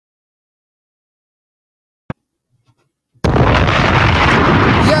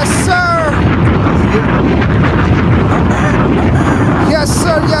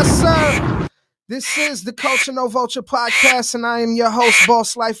This is the TheCultureNoVulture podcast, and I am your host,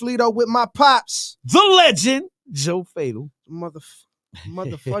 BossLife Lito, with my pops, the legend, Joe Fatal.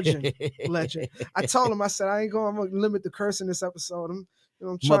 Motherfudging legend. I told him, I said, I'm gonna limit the curse in this episode. I'm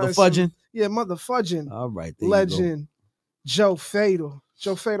Motherfudging? Motherfudging. All right, legend, Joe Fatal.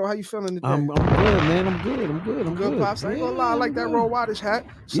 Joe Fatal, how you feeling today? I'm good, man. I'm good, Pops. I ain't gonna lie, I like that Roll Wattage hat.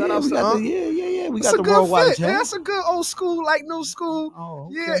 Shout out we to got We got the Roll Wattage hat. That's a good old school, like new school. Oh,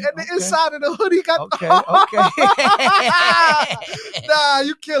 okay, yeah, and the inside of the hoodie got okay. Nah,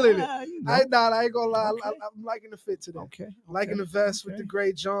 you killing it. I ain't gonna lie. Okay. I'm liking the fit today. Okay. Liking the vest with the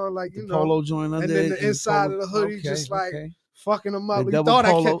gray John, like you know, polo joint under, and then the inside of the hoodie, just like fucking them up. You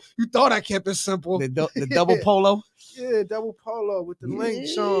thought I kept it simple. The double polo. Yeah, double polo with the link,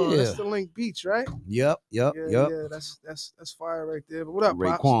 Sean. That's the link beach, right? Yep. Yeah, that's fire right there. But what up,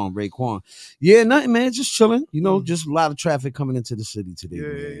 Raekwon? Yeah, nothing, man. Just chilling. You know, just a lot of traffic coming into the city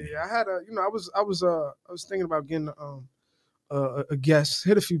today. Yeah. I had I was thinking about getting a guest,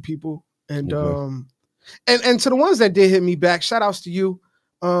 hit a few people, and and to the ones that did hit me back, shout outs to you.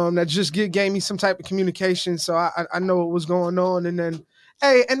 That just gave me some type of communication, so I know what was going on, and then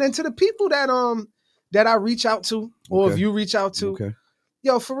to the people that I reach out to, or if you reach out to,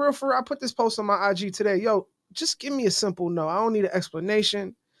 yo, for real, I put this post on my IG today. Yo, just give me a simple no. I don't need an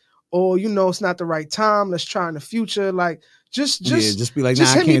explanation, or it's not the right time. Let's try in the future. Like just be like,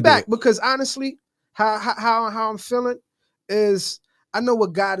 just hit me back, because honestly, how I'm feeling is, I know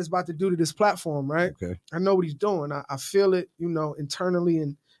what God is about to do to this platform, right? Okay. I know what he's doing. I feel it, internally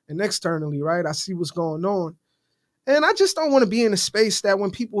and externally, right? I see what's going on. And I just don't want to be in a space that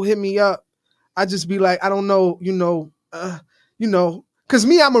when people hit me up, I just be like, I don't know, because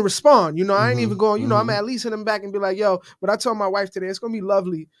me, I'm going to respond. I ain't even going, I'm at least hit them back and be like, yo, but I told my wife today, it's going to be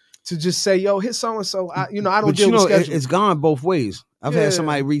lovely to just say, yo, hit so-and-so. I don't deal with schedule. It's gone both ways. I've had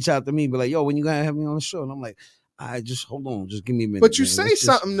somebody reach out to me, be like, yo, when you going to have me on the show? And I'm like, just hold on, just give me a minute. But you say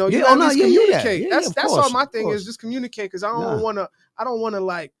something though. You communicate. That's all my thing is, just communicate, because I don't want to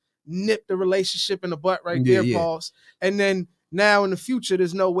like nip the relationship in the butt right there, pause. And then now in the future,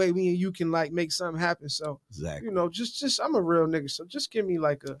 there's no way me and you can like make something happen. So exactly, just I'm a real nigga. So just give me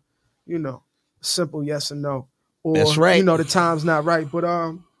like a, simple yes or no. Or that's right. The time's not right. But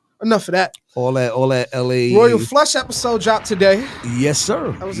enough of that. All that LA Royal Flush episode dropped today. Yes,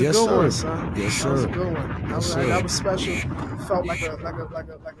 sir. That was a good one, son. Yes, sir. That was a good one. That was special. Felt like a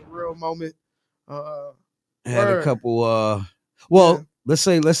real moment. Had a couple. Let's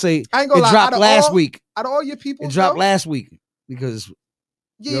say I ain't gonna lie, dropped last week. Out of all your people, it dropped last week because.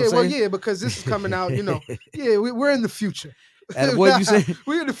 Because this is coming out. We're in the future. What you say?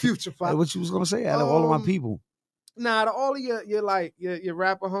 We're in the future, Pop. What you was gonna say? Out of all of my people. Nah, to all of your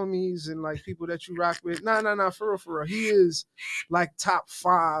rapper homies and like people that you rock with. Nah, for real. He is like top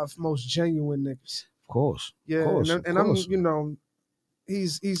 5 most genuine niggas. Of course. Yeah, of course, and I'm,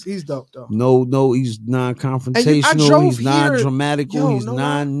 he's dope though. No, he's non-confrontational. He's non-dramatical. He's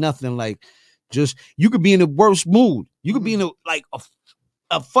non-nothing. Like, just you could be in the worst mood. You could be in a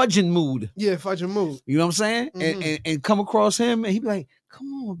fudging mood. Yeah, fudging mood. You know what I'm saying? Mm-hmm. And come across him and he'd be like, come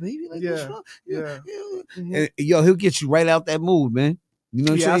on, baby. Like, what's wrong? Yeah. Mm-hmm. And, he'll get you right out that mood, man. You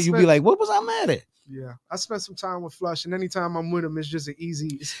know what I'm saying? You'll be like, what was I mad at? Yeah. I spent some time with Flush, and anytime I'm with him, it's just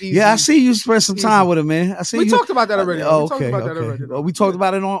easy. Yeah, I see you spent some time with him, man. We talked about that already. We talked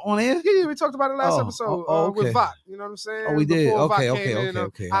about it on air? Yeah, we talked about it last episode with Vok. You know what I'm saying? Oh, we did?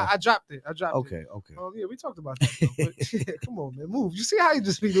 Okay. I dropped it. Okay. Yeah, we talked about that. But, come on, man. Move. You see how you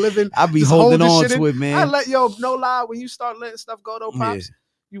just be living? I be holding on to it, man. I let no lie. When you start letting stuff go, though, Pops,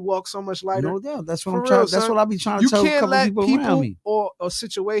 you walk so much lighter. No doubt. That's what I'm trying. That's what I be trying to tell a couple people around me. Or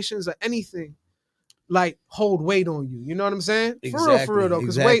situations or anything like hold weight on you. You know what I'm saying? Exactly. For real though.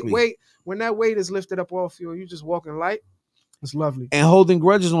 Because weight, when that weight is lifted up off you, you just walking light. It's lovely. And holding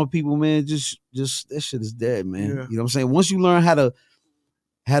grudges on people, man, just that shit is dead, man. Yeah. You know what I'm saying? Once you learn how to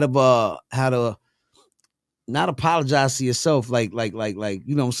not apologize to yourself, like, you know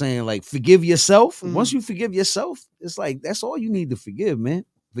what I'm saying? Like, forgive yourself. Mm-hmm. Once you forgive yourself, it's like, that's all you need to forgive, man.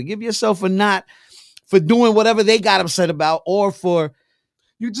 Forgive yourself for doing whatever they got upset about, or for,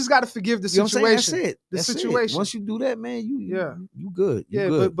 you just got to forgive the situation. That's it. The situation. Once you do that, man, you good.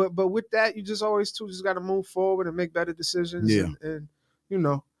 Good. But with that, you just always just got to move forward and make better decisions. Yeah. And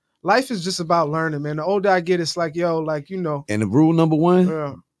life is just about learning, man. The older I get, it's like, And the rule number 1,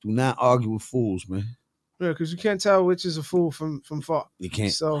 do not argue with fools, man. Yeah, because you can't tell which is a fool from far. You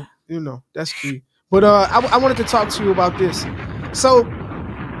can't. So, that's key. But I wanted to talk to you about this. So,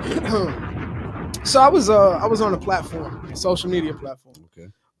 I was on a platform, a social media platform. Okay.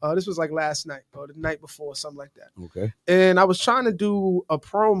 This was like last night or the night before, something like that. Okay. And I was trying to do a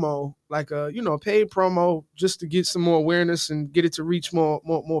promo, like a paid promo, just to get some more awareness and get it to reach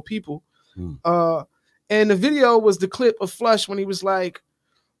more people. And the video was the clip of Flush when he was like,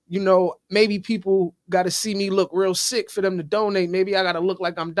 maybe people got to see me look real sick for them to donate. Maybe I got to look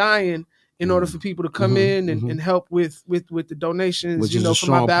like I'm dying in order for people to come in and help with the donations, which is for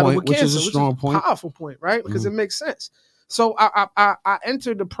my battle with cancer, which is a strong point. Powerful point, right? Because it makes sense. So I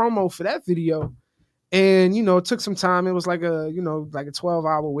entered the promo for that video, and it took some time. It was like a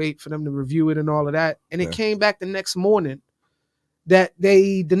 12-hour wait for them to review it and all of that. And it came back the next morning that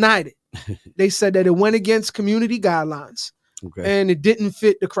they denied it. They said that it went against community guidelines. And it didn't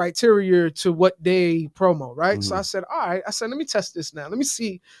fit the criteria to what they promo, right? So I said, all right. I said, let me test this now. Let me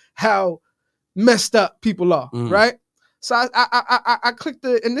see how messed up people are, right? So I clicked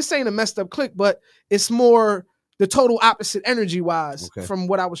and this ain't a messed up click, but it's more the total opposite energy-wise from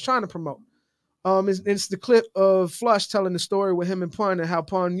what I was trying to promote. It's the clip of Flush telling the story with him and Pun and how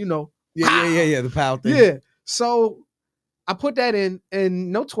Pun, the pow thing. Yeah. So I put that in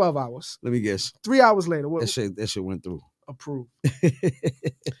no 12 hours. Let me guess. 3 hours later. That shit went through. Approved.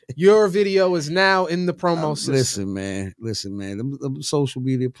 Your video is now in the promo system. Listen, man. Them social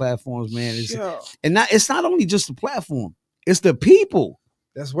media platforms, man. It's not only just the platform. It's the people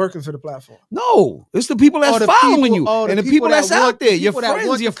that's working for the platform. No, it's the people that's following you and the people that's out there. Your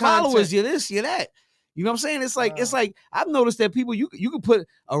friends, your followers, your this, your that. You know what I'm saying? It's like I've noticed that people you can put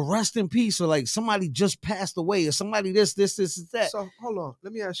a rest in peace or like somebody just passed away or somebody this, that. So hold on,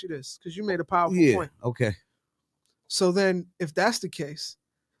 let me ask you this because you made a powerful point. Okay. So then, if that's the case,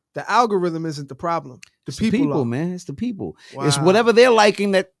 the algorithm isn't the problem. The people, man. It's the people. Wow. It's whatever they're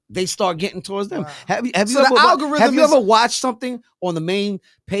liking that they start getting towards them. Wow. Have you ever watched something on the main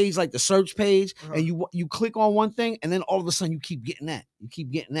page, like the search page, and you click on one thing, and then all of a sudden you keep getting that. You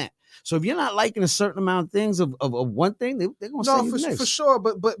keep getting that. So if you're not liking a certain amount of things of one thing, they're gonna say you next. For sure,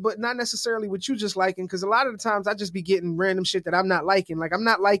 but not necessarily what you just liking, because a lot of the times I just be getting random shit that I'm not liking. Like I'm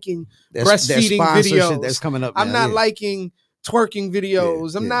not liking breastfeeding videos that's coming up. I'm not liking twerking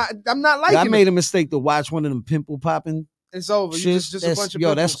videos. I'm not liking. I made a mistake to watch one of them pimple popping. It's over. Just a bunch of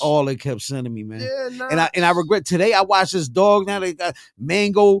pimples. That's all they kept sending me, man. Yeah, and I regret today. I watched this dog. Now they got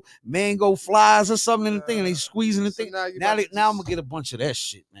mango flies or something in the thing, and they squeezing the thing. Now I'm gonna get a bunch of that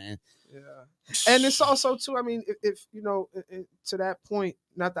shit, man. Yeah, and it's also too. I mean, if to that point,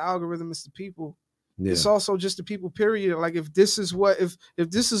 not the algorithm, it's the people. Yeah. It's also just the people, period. Like if this is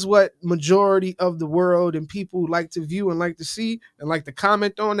what majority of the world and people like to view and like to see and like to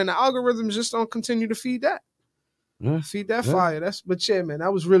comment on, then the algorithms just don't continue to feed that. Feed that fire. But yeah, man,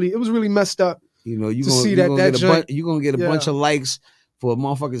 it was really messed up. You're gonna get a bunch of likes for a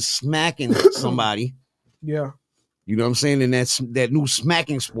motherfucker smacking somebody. Yeah. You know what I'm saying? And that's that new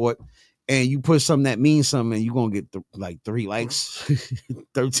smacking sport. And you put something that means something, and you're gonna get 3 likes,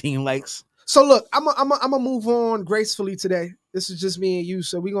 13 likes. So look, I'm gonna move on gracefully today. This is just me and you,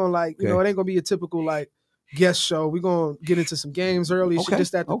 so we're gonna it ain't gonna be a typical guest show. We're gonna get into some games early. Okay.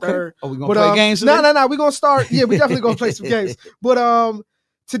 Just at the third. Oh, we gonna play games today? No. We're gonna start. Yeah, we definitely gonna play some games. But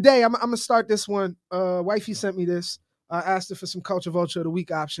today I'm gonna start this one. Wifey sent me this. I asked her for some Culture Vulture of the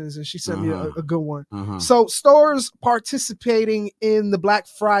Week options, and she sent me a good one. So stores participating in the Black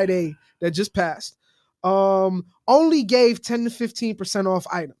Friday that just passed only gave 10 to 15% off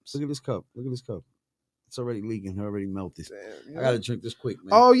items. Look at this cup. It's already leaking. It already melted. Damn, I gotta drink this quick,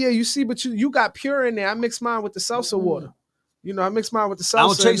 man. Oh yeah, you see, but you got pure in there. I mixed mine with the salsa water. I mixed mine with the salsa. I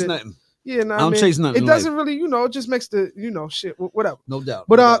don't chase nothing. Yeah, I don't chase nothing. It doesn't really, it just makes the, shit, whatever. No doubt.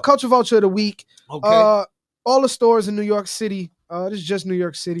 But Culture Vulture of the Week. Okay. All the stores in New York City. This is just New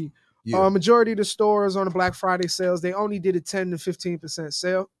York City. Yeah. Majority of the stores on the Black Friday sales, they only did a 10 to 15%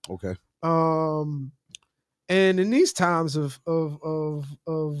 sale. Okay. And in these times of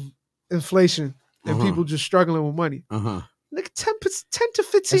inflation and people just struggling with money, like 10 to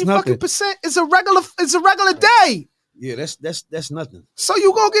 15 fucking percent is a regular day. Yeah, that's nothing. So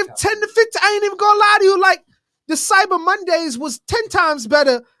you gonna give 10 to 15? I ain't even gonna lie to you. Like the Cyber Mondays was 10 times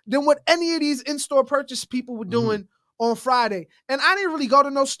better than what any of these in-store purchase people were doing on Friday. And I didn't really go to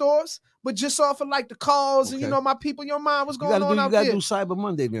no stores, but just off of the calls and my people, your mind, what's going on out there? You gotta do Cyber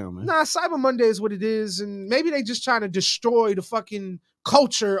Monday now, man. Nah, Cyber Monday is what it is, and maybe they just trying to destroy the fucking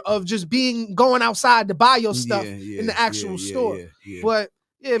culture of just going outside to buy your stuff in the actual store. Yeah. But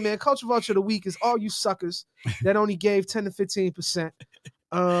yeah, man, Culture Vulture of the Week is all you suckers that only gave 10 to 15%.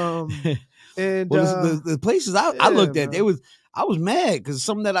 And the places I looked at, I was mad because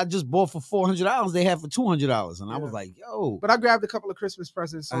something that I just bought for $400 they had for $200, and I was like, "Yo!" But I grabbed a couple of Christmas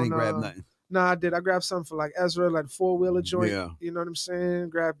presents. I didn't grab nothing. Nah, I did. I grabbed something for like Ezra, like 4-wheeler joint. Yeah. You know what I'm saying?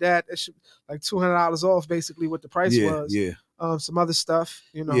 Grabbed that. That should like $200 off, basically what the price was. Yeah. Some other stuff.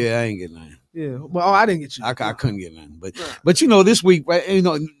 You know. Yeah, I ain't getting nothing. Yeah. Well, I didn't get you. I couldn't get nothing. But you know, this week, right? You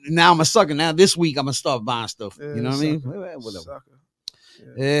know, now I'm a sucker. Now this week I'm gonna start buying stuff. Yeah, you know what I mean? Whatever. Sucker.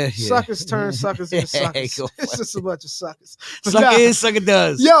 Yeah. Suckers turn suckers into suckers. It's just a bunch of suckers. Sucker is, sucker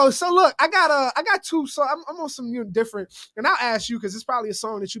does. Yo, so look, I got two. So I'm on some new different, and I'll ask you because it's probably a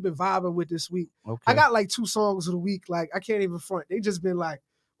song that you've been vibing with this week. Okay. I got like 2 songs of the week. Like I can't even front. They just been like,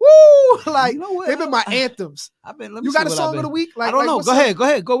 woo, like, you know what? They've been my anthems. You got a song of the week? Like, I don't know. Go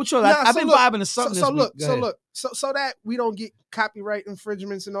ahead. Go with yours. I've been vibing to something this week. So that we don't get copyright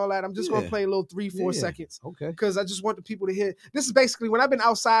infringements and all that, I'm just gonna play a little 3-4 seconds. Okay. Because I just want the people to hear. This is basically when I've been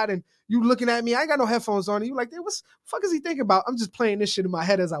outside and you looking at me, I ain't got no headphones on, and you like, what the fuck is he thinking about? I'm just playing this shit in my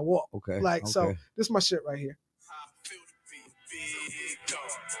head as I walk. Okay. Like, so this is my shit right here.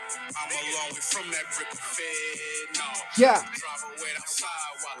 Yeah.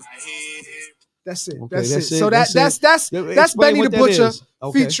 That's it. Okay, that's it. So that's Benny the Butcher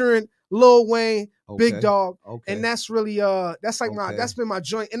featuring Lil Wayne, Big Dog, and that's really that's like that's been my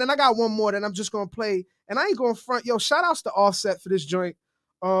joint. And then I got one more that I'm just gonna play, and I ain't going front. Yo, shout outs to Offset for this joint.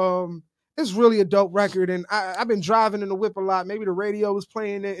 It's really a dope record, and I've been driving in the whip a lot. Maybe the radio was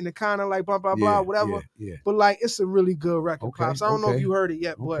playing it, and it kind of like blah blah blah whatever. Yeah. But like it's a really good record, Pops. I don't know if you heard it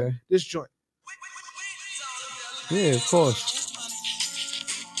yet, but this joint. Yeah, of course.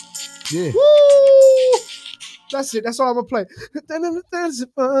 Yeah. Woo! That's it. That's all I'm gonna play. That's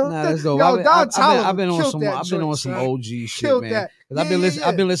dope. I've been on some OG shit, man. Because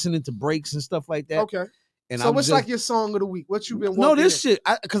I've been listening to breaks and stuff like that. Okay. And so what's like your song of the week? What you been walking? No, this shit,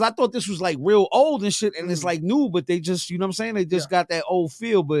 because I thought this was like real old and shit, and it's like new, but they just, you know what I'm saying? They just got that old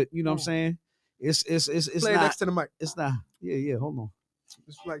feel, but you know what I'm saying? It's play not next to the mic. It's not. Yeah. Hold on.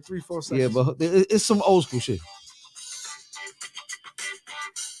 It's like 3-4 seconds. Yeah, but it's some old school shit.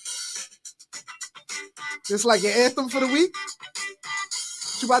 It's like your anthem for the week.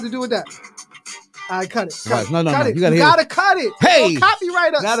 What you about to do with that? All right, cut it. No. You gotta cut it. Hey,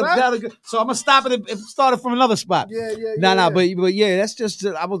 copyright us. So I'm gonna stop it and start it from another spot. Yeah. But yeah, that's just.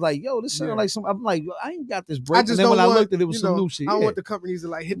 I was like, yo, this sounds like some. I'm like, I ain't got this break. And then when I looked at it, was some new shit. I don't want the companies to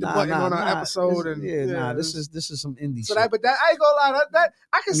like hit the button on our episode and this is some indie shit. But that I ain't gonna lie. That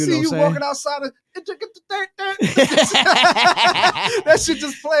I can see you walking outside of. That shit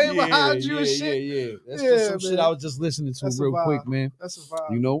just playing behind you and shit. Yeah. That's just some shit I was just listening to real quick, man. That's a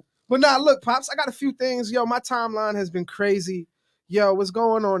vibe. You know. But nah, look, Pops, I got a few things. Yo, my timeline has been crazy. Yo, what's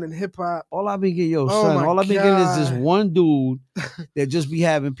going on in hip hop? All I've been getting, all I've been getting is this one dude that just be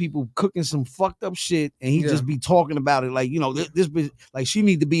having people cooking some fucked up shit, and he just be talking about it like, you know, this be like she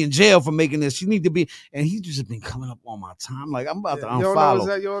need to be in jail for making this. She need to be, and he just been coming up on my time. Like I'm about to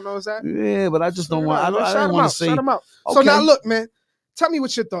unfollow. You don't know that? Yeah, but I just don't want. I don't want to say. Shut him out. Okay. So now, look, man. Tell me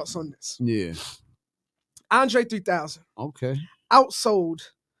what your thoughts on this. Yeah. Andre 3000. Okay. Outsold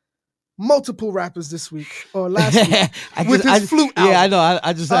multiple rappers this week or last week with his flute album. Yeah, I know.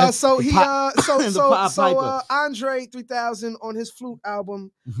 I just Andre 3000 on his flute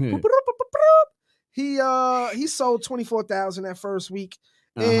album. He sold 24,000 that first week.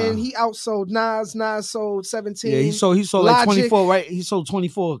 And he outsold Nas. Nas sold 17. Yeah, he sold like 24, right? He sold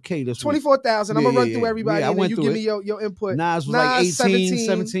 24K this week. 24,000. I'm gonna run through everybody and then you give me your input. Nas was like 18,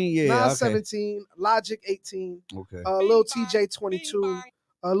 17. Yeah, Nas 17, Logic 18. Okay. Lil TJ 22.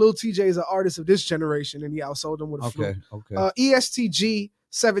 Lil TJ is an artist of this generation, and he outsold him with a flute. Okay. ESTG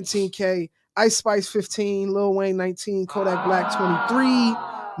 17K, Ice Spice 15, Lil Wayne 19, Kodak Black 23,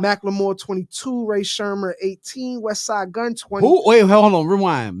 Macklemore 22, Ray Shermer 18, West Side Gun 20. Who? Wait, hold on,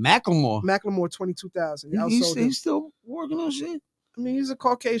 rewind. Macklemore 22,000. He's still working on shit. I mean, he's a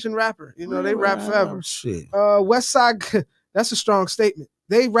Caucasian rapper. You know, they rap forever. Shit. West Side. That's a strong statement.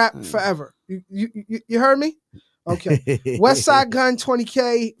 They rap forever. You heard me? Okay. West Side Gun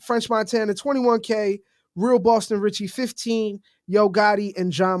 20K, French Montana 21K, Real Boston Richie 15, Yo Gotti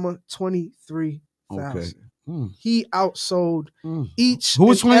and Jama 23,000. Okay. He outsold each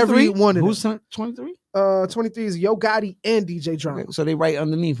Who's and every one of them. Who's 23? 23 is Yo Gotti and DJ Drama. Okay, so they right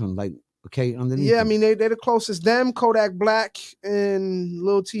underneath him, like underneath. Yeah, him. I mean they're the closest. Them, Kodak Black, and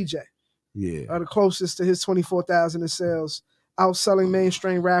Lil TJ. Yeah, are the closest to his 24,000 in sales, outselling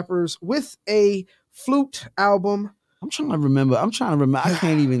mainstream rappers with a flute album. I'm trying to remember. I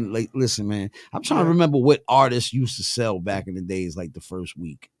can't even listen, man. I'm trying to remember what artists used to sell back in the days, like the first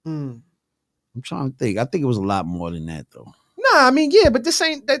week. I'm trying to think. I think it was a lot more than that, though. Nah, I mean, yeah, but this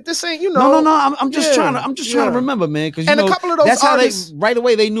ain't. You know. No. I'm just trying to remember, man. Because a couple of those that's artists, how they right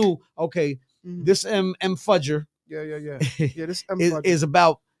away they knew. Okay, this M Fudger. Yeah. This M Fudger is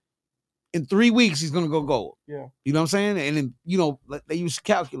about in 3 weeks he's gonna go gold. Yeah. You know what I'm saying? And then, you know, they use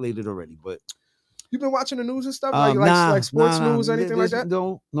calculated already, but you've been watching the news and stuff, like sports news or anything like that?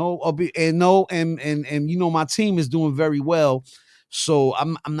 No, and you know, my team is doing very well. So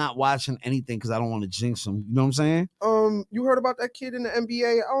I'm not watching anything because I don't want to jinx him. You know what I'm saying? You heard about that kid in the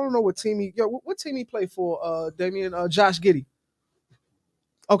NBA? I don't know what team what team he played for, Damien? Josh Giddy.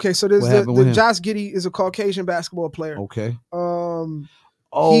 Okay, so there's the Josh Giddy is a Caucasian basketball player. Okay.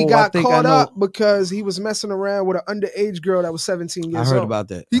 He got caught up because he was messing around with an underage girl that was 17 years old. I heard about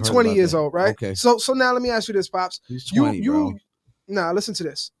that. He's 20 years old, right? Okay. So now let me ask you this, Pops. He's 20, bro. Nah, listen to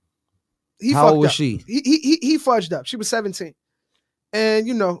this. How old was she? He fudged up. She was 17. And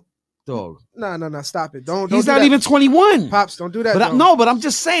you know, dog. No, stop it. Don't. He's not even 21. Pops, don't do that. But I'm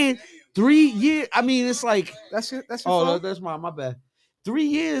just saying, 3 years. I mean, it's like that's your fault? That's my bad. 3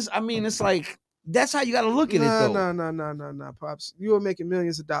 years. I mean, it's like that's how you got to look at it, though. No, Pops. You are making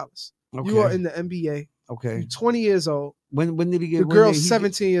millions of dollars. Okay. You are in the NBA. Okay. You're 20 years old. When did he get? The girl's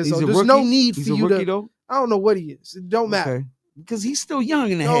 17 years old. There's no need for you to. Though? I don't know what he is. It don't matter. Okay. Because he's still young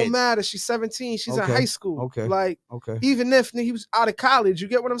in the head. Don't matter. She's 17. She's in high school. Okay. Like, even if he was out of college, you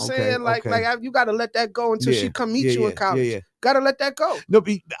get what I'm saying? Like you got to let that go until she come meet you in college. Yeah. Got to let that go. No,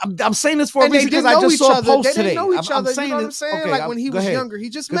 I'm saying this for a reason because I just saw a post today. They didn't know each other. You know what I'm saying? Like when he was younger, he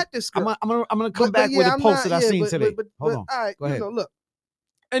just met this girl. I'm gonna come back with a post that I seen today. Hold on. All right. Go ahead. Look.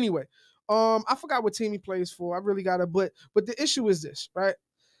 Anyway, I forgot what team he plays for. I really got to. But the issue is this, right?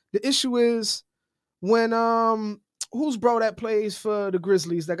 The issue is when who's bro that plays for the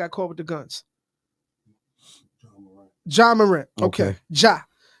Grizzlies that got caught with the guns? John Morant. Okay. Ja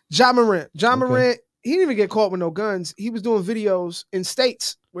Morant. Morant, he didn't even get caught with no guns. He was doing videos in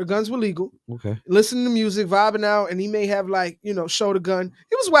states where guns were legal. Okay. Listening to music, vibing out, and he may have show the gun.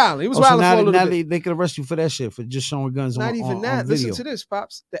 He was wilding. He was wilding for a little bit. They could arrest you for that shit, for just showing guns on video. Not even that. Listen to this,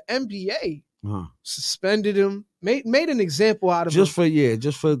 Pops. The NBA suspended him, made an example out of him.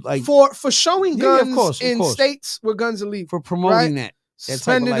 For showing guns in states where guns are legal. For promoting that.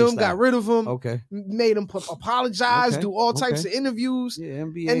 Suspended him, got rid of him. Okay. Made him apologize, do all types of interviews. Yeah,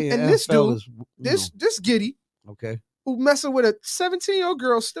 NBA and this dude, this Giddy, who messing with a 17-year-old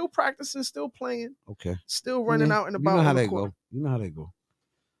girl, still practicing, still playing, still running out and about. You know how they go. You know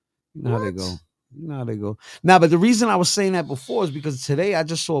how they go. Now, but the reason I was saying that before is because today I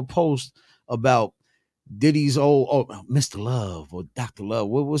just saw a post about Diddy's Mr. Love or Dr. Love.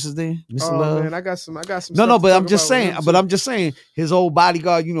 What was his name? Mr. Love. Man, I got some. No, but I'm just saying, his old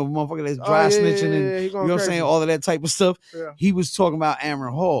bodyguard, motherfucker that's dry snitching and you know what I'm saying, all of that type of stuff. Yeah. He was talking about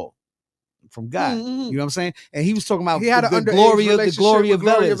Aaron Hall from God. Mm-hmm. You know what I'm saying? And he was talking about the Gloria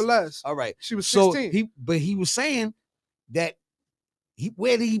Velez. All right. She was 16. So he was saying that he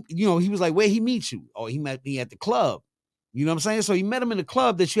was like, where'd he meet you? Oh, he met me at the club. You know what I'm saying? So he met him in the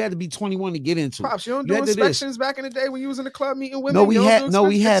club that you had to be 21 to get into. Pops, you don't do inspections back in the day when you was in the club meeting women? No,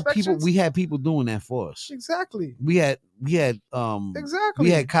 we had people doing that for us. Exactly. We had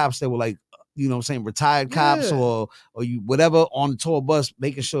cops that were like, you know what I'm saying, retired cops or you whatever on the tour bus,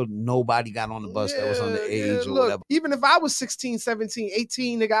 making sure nobody got on the bus that was underage or whatever. Even if I was 16, 17,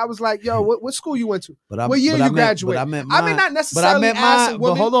 18, nigga, I was like, yo, what school you went to? What year you graduated? I mean, not necessarily asking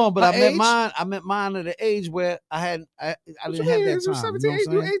women. But hold on, but I meant mine at the age where I didn't have that time. 17, you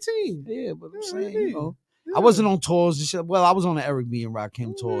know 18. Yeah, but I'm saying, I wasn't on tours and shit. Well, I was on the Eric B and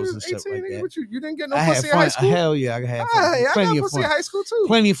Rakim tours and shit like that. You didn't get no pussy in high school? Hell yeah, I had fun. I got pussy in high school too.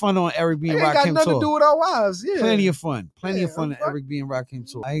 Plenty of fun on Eric B and Rakim tour. Got nothing to do with our wives. Yeah. Plenty of fun. Plenty of fun at Eric B and Rakim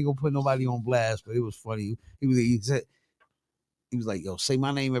tour. I ain't gonna put nobody on blast, but it was funny. He was like, yo, say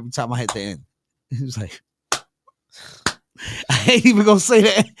my name every time I hit the end. He was like, I ain't even gonna say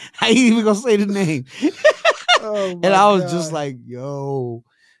that. I ain't even gonna say the name. And I was just like, yo,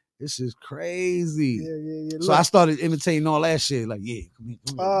 this is crazy. Yeah. So I started imitating all that shit. Like, yeah, come here.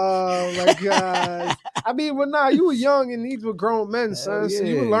 Oh my God. I mean, you were young and these were grown men, son. So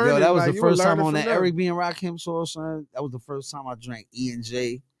you were learning. Yo, that was the first time on that Eric B and Rakim tour, son. That was the first time I drank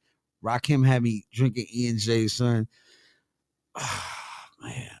E&J. Rakim had me drinking E&J, son.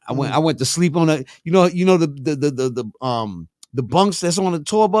 Man, I went to sleep on the the bunks that's on the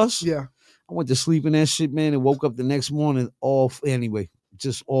tour bus. Yeah. I went to sleep in that shit, man, and woke up the next morning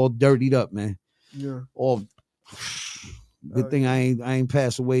just all dirtied up, man. Yeah. All good thing I ain't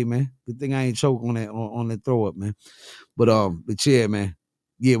passed away, man. Good thing I ain't choke on that throw up, man. But yeah, man.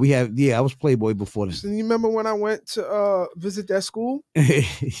 Yeah, I was Playboy before this. So you remember when I went to visit that school?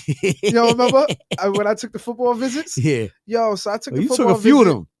 You know, remember when I took the football visits? Yeah. Yo, so I took the you football took a few of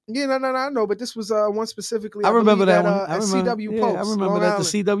them. Yeah, no, no. But this was one specifically. I remember that one. At CW Post. I remember Long that Island.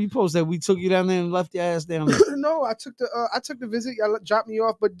 the CW Post that we took you down there and left your ass down there. No, I took the visit. Y'all dropped me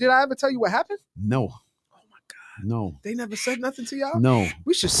off. But did I ever tell you what happened? No. Oh my God. No. They never said nothing to y'all? No.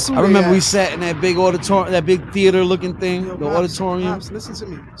 We should sue. I remember we sat in that big auditorium, that big theater looking thing, the auditorium. Pops, listen to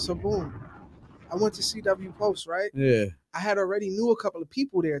me. So boom. I went to CW Post, right? Yeah. I had already knew a couple of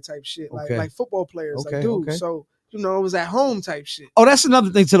people there type shit. Like football players. Like dudes. Okay. So it was at home type shit. Oh, that's another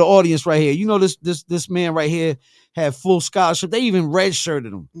thing to the audience right here. This man right here had full scholarship. They even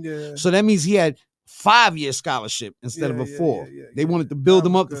redshirted him. Yeah. So that means he had 5-year scholarship instead of a 4. They wanted to build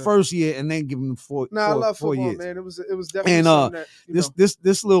him up the first year and then give him 4. No, I love 4 years. Man. It was definitely. And that,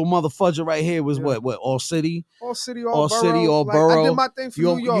 this little motherfudger right here was what All City, all borough. I did my thing for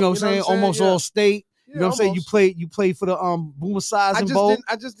New York. You know what I'm saying? Almost all state. You know what I'm saying? You played for the Boomer Sizing Bowl.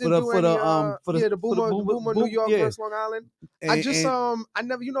 I just didn't do the Boomer New York versus Long Island. I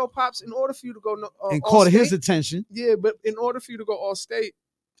never, Pops, in order for you to go and caught his attention. Yeah, but in order for you to go all state,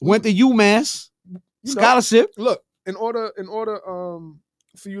 went to UMass scholarship. Look, in order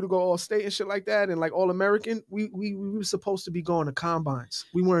for you to go all state and shit like that and like all American, we were supposed to be going to combines.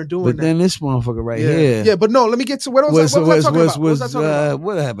 We weren't doing that. But then this motherfucker right here. Yeah, but no, let me get to what was I talking about?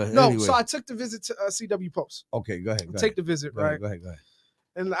 What happened? No, anyway. So I took the visit to CW Post. Okay, go ahead. Take the visit, right? Go ahead.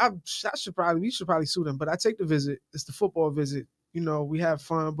 And we should probably sue them, but I take the visit. It's the football visit. We have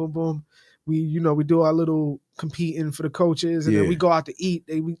fun, boom, boom. We do our little competing for the coaches, and then we go out to eat.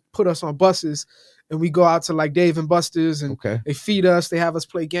 We put us on buses, and we go out to like Dave and Buster's, and they feed us. They have us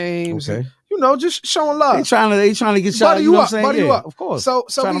play games, and, just showing love. They trying to get y'all. You know what I'm saying? Buddy you up, of course. So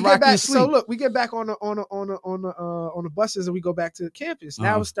we get back. So look, we get back on the buses, and we go back to the campus.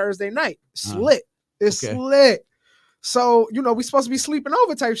 Now it's Thursday night. It's lit. It's lit. So we supposed to be sleeping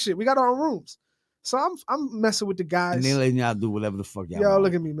over type shit. We got our own rooms. So I'm messing with the guys. And they letting y'all do whatever the fuck y'all want. Yo,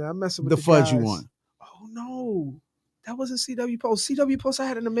 look at me, man. I'm messing with the fudge guys. You want. Oh, no. That wasn't CW Post. CW Post, I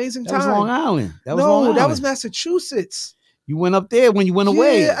had an amazing time. That was Long Island. That was Massachusetts. You went up there when you went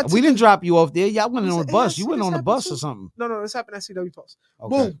away. We didn't drop you off there. Y'all went on a bus. You went on a bus or something. No, this happened at CW Post.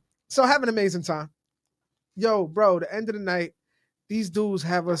 Okay. Boom. So I have an amazing time. Yo, bro, the end of the night, these dudes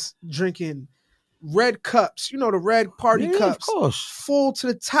have us drinking red cups. The red party cups. Of course. Full to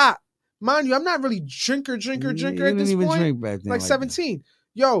the top. Mind you, I'm not really drinker at this point. Drink back then, like 17.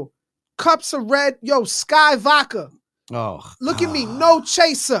 Yo, cups of red. Yo, Sky Vodka. Oh, look at me, no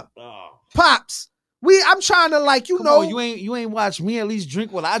chaser. Pops. I'm trying to Come on, you ain't watched me at least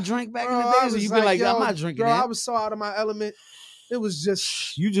drink what I drank back in the days. And you be like, I'm not drinking that. I was so out of my element. It was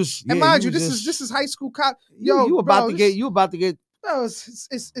just and mind you, this is high school cop. Yo, you about to get. Bro,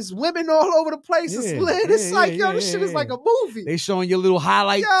 it's women all over the place. It's lit. It's this shit is like a movie. They showing your little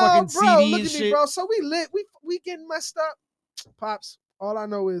highlight fucking CD look and at shit. Me, bro. So we lit. We getting messed up. Pops, all I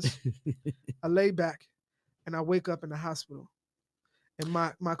know is I lay back and I wake up in the hospital. And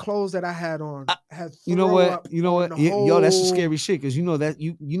my clothes that I had on had you know what? Yo, that's some scary shit because you know that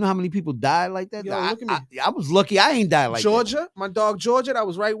you know how many people died like that? Yo, look at me. I was lucky I ain't died like Georgia, that. My dog Georgia, that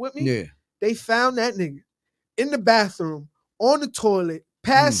was right with me. Yeah. They found that nigga in the bathroom, on the toilet,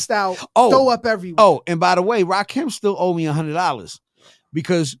 passed out, throw up everywhere. Oh, and by the way, Rakim still owe me $100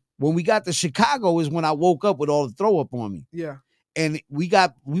 because when we got to Chicago is when I woke up with all the throw up on me. Yeah. And we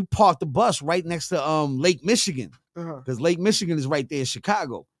parked the bus right next to Lake Michigan. Because Lake Michigan is right there in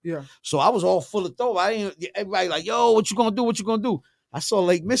Chicago. Yeah. So I was all full of throw. Everybody like, yo, what you gonna do? What you gonna do? I saw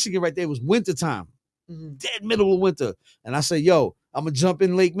Lake Michigan right there. It was winter time. Dead middle of winter. And I said, yo, I'm gonna jump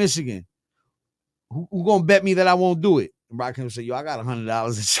in Lake Michigan. Who gonna bet me that I won't do it? And Rakim said, yo, I got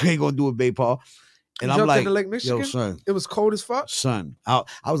 $100 and you ain't gonna do it, Bay Paul. And I'm like, into Lake Michigan? Yo, son. It was cold as fuck. Son. I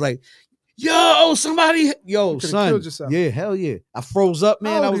was like, yo, somebody, yo, son. Killed yourself. Yeah, hell yeah. I froze up,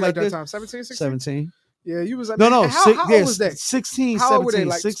 man. How old I was like that this. time? 17, 16? 17. Yeah, you was like, no. How old was they? 16, how 17, old were they?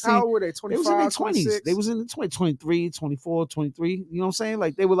 16. How old were they? 25, they was in their 20s. 26? They was in the 23, 24, 23. You know what I'm saying?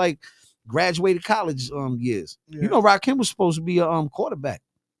 Like they were like graduated college years. Yeah. You know, Rakim was supposed to be a quarterback.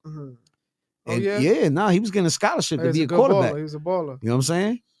 Mm-hmm. And he was getting a scholarship to be a quarterback. Baller. He was a baller. You know what I'm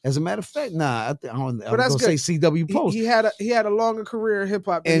saying? As a matter of fact, I was gonna good. say CW Post. He had a longer career in hip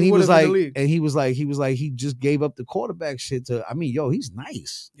hop, and he was like, he just gave up the quarterback shit to. I mean, yo, he's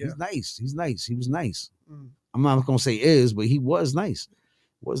nice. Yeah. He's nice. He was nice. I'm not gonna say is, but he was nice.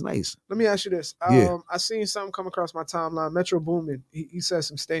 Was nice. Let me ask you this. I seen something come across my timeline. Metro Boomin, he said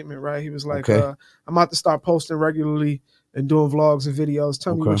some statement, right? He was like, I'm about to start posting regularly and doing vlogs and videos.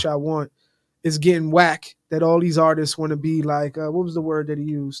 Tell me what y'all want. It's getting whack that all these artists want to be like, what was the word that he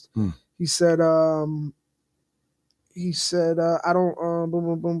used? He said, I don't, boom,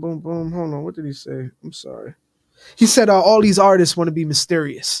 boom, boom, boom, boom. Hold on. What did he say? I'm sorry. He said all these artists want to be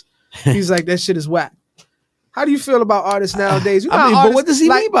mysterious. He's like, that shit is whack. How do you feel about artists nowadays? You know, but what does he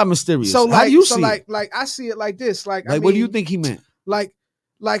mean by mysterious? So how do you see it? Like I see it like this. Like what do you think he meant? Like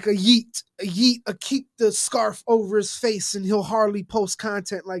a yeet, keep the scarf over his face and he'll hardly post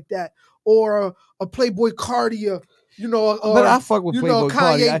content like that. Or a Playboy Cardia, you know. But I fuck with Playboy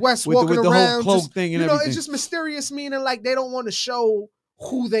Kanye West walking with the around, whole cloak thing and everything. It's just mysterious, meaning like they don't want to show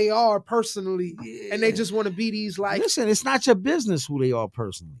who they are personally, and they just want to be these like. Listen, it's not your business who they are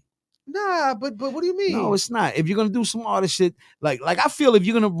personally. Nah, but what do you mean? No, it's not. If you're gonna do some artist shit, like I feel if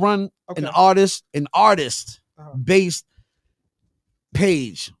you're gonna run an artist based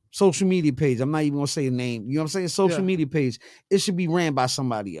page, social media page, I'm not even gonna say a name. You know what I'm saying? Social media page, it should be ran by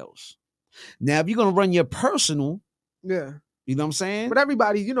somebody else. Now, if you're gonna run your personal, you know what I'm saying? But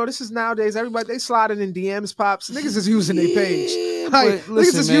everybody, this is nowadays. Everybody they sliding in DMs, pops. Niggas is using their page. Like,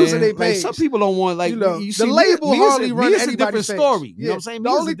 niggas is using their page. Some people don't want you see, the label hardly run anybody's different story. You know what I'm saying? The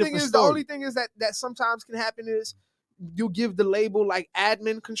only thing is that sometimes can happen is you give the label like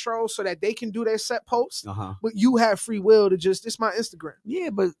admin control so that they can do their set posts, but you have free will to just, it's my Instagram.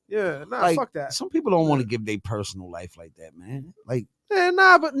 Fuck that. Some people don't want to give their personal life like that, man. Like,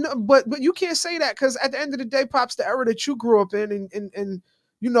 but you can't say that because at the end of the day, pops, the era that you grew up in, and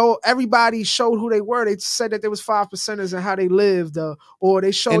everybody showed who they were. They said that there was 5%ers and how they lived, or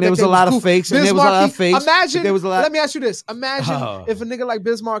they showed. And there was a lot of fakes. And there was a lot of fakes. Imagine. Let me ask you this: imagine if a nigga like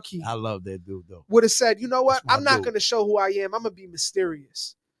Biz Markie, I love that dude though, would have said, "You know what? I'm not going to show who I am. I'm going to be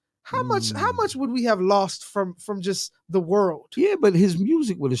mysterious." How much would we have lost from just the world? Yeah, but his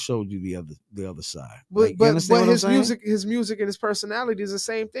music would have showed you the other side. But his music and his personality is the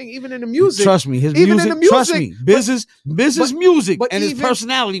same thing. Even in the music, trust me, trust me, business music, and his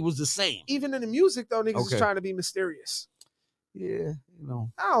personality was the same. Even in the music, though, niggas is trying to be mysterious. Yeah,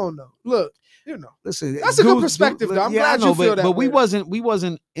 I don't know. Look, listen, that's a good perspective, though. I'm glad you feel that. But we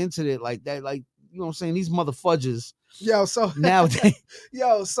wasn't into it like that. Like, you know what I'm saying? These motherfudgers. So nowadays,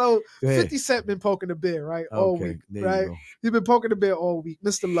 50 Cent been poking the bear, right? All week, right? He's been poking the bear all week.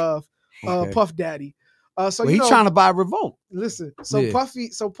 Mr. Love, Puff Daddy. He's trying to buy Revolt. Listen,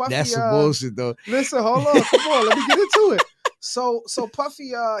 Puffy. That's some bullshit, though. Listen, hold on, come on, let me get into it. So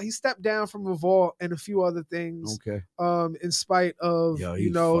Puffy, he stepped down from Revolt and a few other things. Okay. In spite of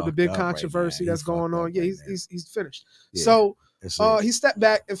the big controversy that's going on. Yeah, he's finished. Yeah. So he stepped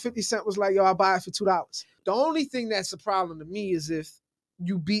back and 50 Cent was like, "Yo, I'll buy it for $2." The only thing that's a problem to me is if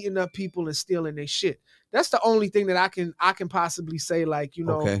you beating up people and stealing their shit. That's the only thing that I can possibly say, like, I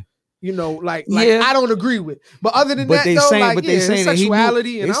don't agree with. But other than that, they saying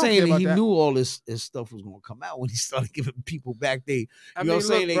sexuality and saying that he knew all this stuff was gonna come out when he started giving people back they rights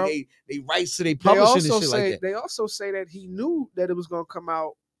to their publishing and shit like that. They also say that he knew that it was gonna come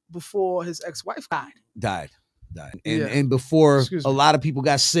out before his ex-wife died. And before a lot of people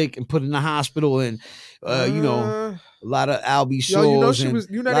got sick and put in the hospital, and a lot of Albie Shaws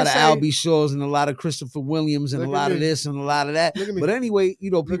Albie Shaws and a lot of Christopher Williams and a lot of this and a lot of that. But anyway,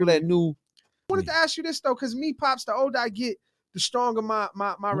 people that knew. I wanted to ask you this though, because me, pops, the older I get, the stronger my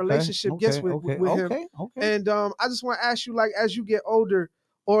relationship gets with him. And I just want to ask you, like, as you get older,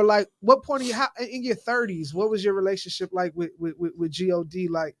 or like, what point in your 30s, what was your relationship like with God?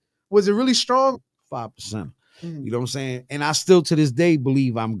 Like, was it really strong? 5%. You know what I'm saying? And I still to this day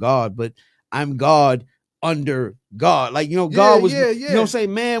believe I'm God, but I'm God under God. Like, God was, you know what I'm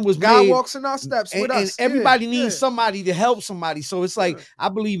saying? Man was God made, walks in our steps with us. And everybody needs somebody to help somebody. So it's like, I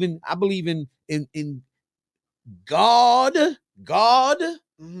believe in God.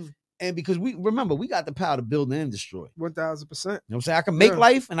 Mm-hmm. And because we got the power to build and destroy. 1,000%. You know what I'm saying? I can make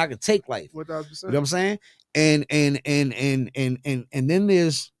life and I can take life. 1,000%. You know what I'm saying? And then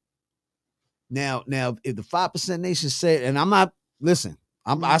there's now if the 5% nation said, and I'm not, listen,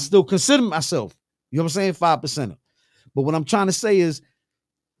 I still consider myself, you know what I'm saying, 5%. But what I'm trying to say is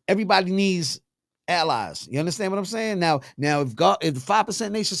everybody needs allies. You understand what I'm saying? Now if the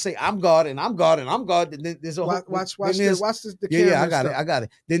 5% nation say I'm God and I'm God and I'm God, then there's a watch this. I got it.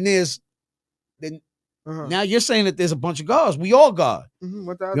 Then now you're saying that there's a bunch of gods. We all God. Mm-hmm, you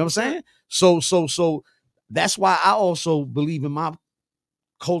know what I'm saying? So that's why I also believe in my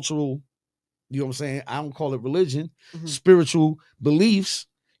cultural, you know what I'm saying? I don't call it religion, spiritual beliefs,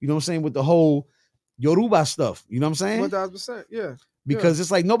 you know what I'm saying, with the whole Yoruba stuff. You know what I'm saying? 1,000%, yeah. Because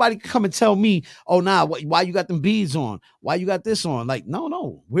it's like nobody can come and tell me, oh, why you got them beads on? Why you got this on? Like,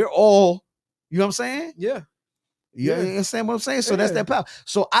 no. We're all, you know what I'm saying? Yeah. You understand what I'm saying? So that's that power.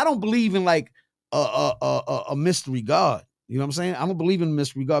 So I don't believe in like a mystery God. You know what I'm saying? I don't believe in a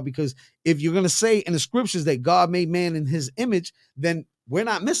mystery God, because if you're going to say in the scriptures that God made man in his image, then we're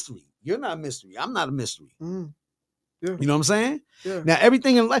not mystery. You're not a mystery. I'm not a mystery. Yeah. You know what I'm saying? Yeah. Now,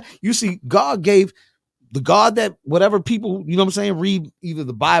 everything in life, you see, God gave the God that whatever people, you know what I'm saying, read either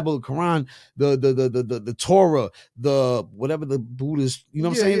the Bible, the Quran, the Torah, the whatever the Buddhist, you know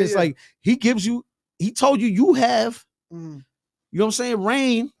what I'm saying? It's like he gives you, he told you you have, you know what I'm saying,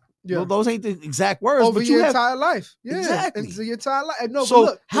 reign. Yeah. Those ain't the exact words, over but you your have entire life. Yeah. Exactly. Into your entire life. No, so but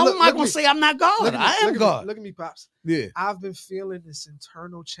look, how am I gonna say I'm not God? I am God. Look at me, Pops. Yeah. I've been feeling this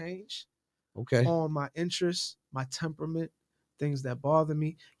internal change. Okay. On my interests, my temperament, things that bother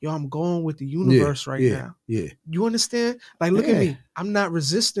me. Yo, I'm going with the universe right now. Yeah. You understand? Like, look at me. I'm not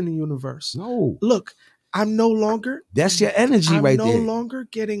resisting the universe. No. Look, I'm no longer. That's your energy right there. I'm no longer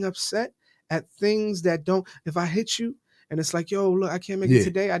getting upset at things that don't. If I hit you and it's like, yo, look, I can't make it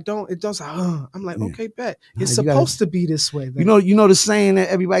today. It don't say, I'm like, okay, bet. It's supposed to be this way. Then. You know the saying that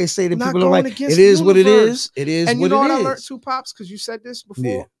everybody say that people are like, it is what it is. It is what it is. And you know what I learned too, Pops? Because you said this before.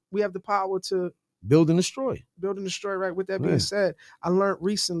 Yeah. We have the power to build and destroy. Right. With that being said, I learned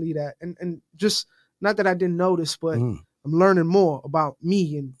recently that, and just not that I didn't notice, but I'm learning more about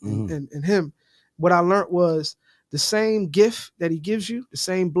me and him. What I learned was the same gift that he gives you, the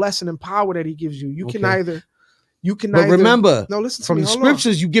same blessing and power that he gives you. You can either. But remember, no, listen to from me. the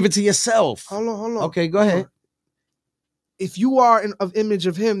scriptures, you give it to yourself. Hold on. Okay, go ahead. If you are of image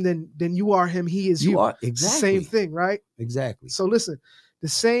of him, then you are him. He is you. You are exactly same thing, right? Exactly. So listen, the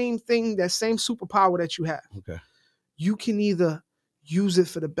same thing, that same superpower that you have. Okay. You can either use it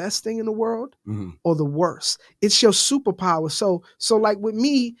for the best thing in the world or the worst. It's your superpower. So like with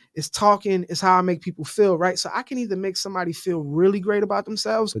me, it's talking, is how I make people feel, right? So I can either make somebody feel really great about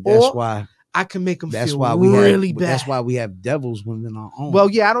themselves, but that's or why I can make them feel really bad. That's why we have devils within our own. Well,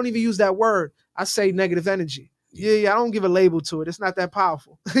 yeah, I don't even use that word. I say negative energy. Yeah, I don't give a label to it. It's not that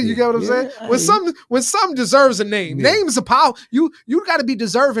powerful. You get what I'm saying? When some deserves a name, names are power. You got to be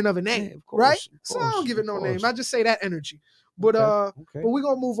deserving of a name, of course, right? So I don't give it no name. I just say that energy. But but we're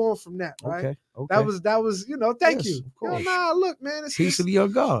gonna move on from that, right? Okay. That was thank you. Yo, look, man, it's peace to your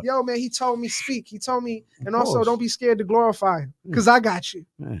God. Yo, man, he told me speak. He told me, and also don't be scared to glorify him, because I got you.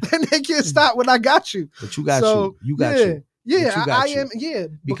 And they can't stop when I got you. But you got you got you. Yeah, I am. Yeah,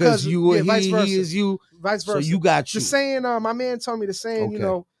 because you are vice versa. He is you. Vice versa. So you got you. The saying, my man told me the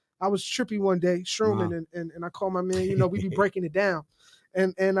saying, I was trippy one day, shrooming, and I called my man, we be breaking it down.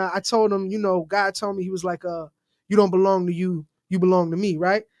 And I told him, God told me, he was like, you don't belong to you, you belong to me,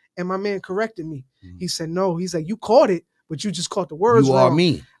 right? And my man corrected me. He said, no, he's like, you caught it, but you just caught the words wrong. You are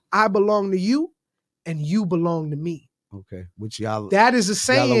me. I belong to you, and you belong to me. Okay, which y'all. That is a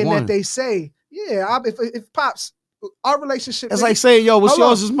saying that they say. Yeah, if Pops. Our relationship. It's like saying, yo, what's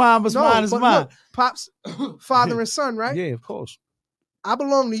yours is mine, what's mine is mine. Look, Pops, father and son, right? Yeah, of course. I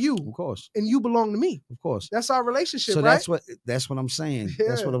belong to you. Of course. And you belong to me. Of course. That's our relationship, so right? That's what I'm saying. Yeah.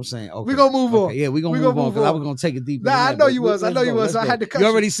 That's what I'm saying. Okay. We're going to move on. Yeah, we're going to move on, because I was going to take it deeper. Nah, I know you was. I had to cut you.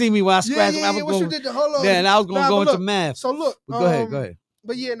 already see me when I scratched. Yeah, what you did. Hold on. Yeah, and I was going to go into math. So look. Go ahead.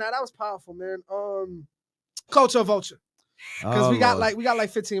 But yeah, that was powerful, man. Culture Vulture. Because we got like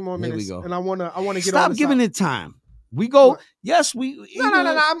 15 more minutes. Here we go. And I want to get Stop on giving it time. We go, what? Yes, we.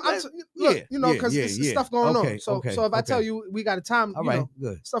 No. Because it's stuff going on. So if I tell you we got a time,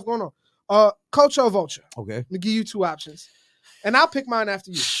 good stuff going on. Culture Vulture. Okay. I'm gonna give you two options, and I'll pick mine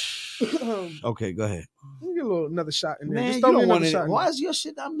after you. Okay, go ahead. Let me get another shot in there. Man, just you don't want it. Why is your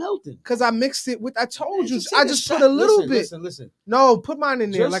shit not melting? Because I mixed it with. I told you. I just put a little bit. Listen. No, put mine in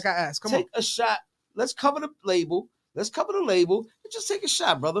there like I asked. Come on. Take a shot. Let's cover the label. And just take a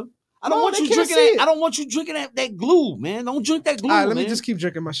shot, brother. I don't want you drinking that. I don't want you drinking that glue, man. Don't drink that glue. All right, let me just keep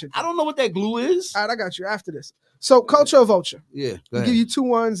drinking my shit. I don't know what that glue is. All right, I got you after this. So, Culture Vulture. Yeah. I'll give you 2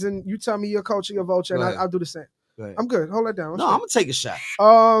 ones, and you tell me your culture, your vulture, and I'll do the same. I'm good. Hold that down. No, I'm gonna take a shot.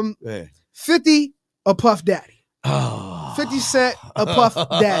 50 a Puff Daddy. 50 Cent a Puff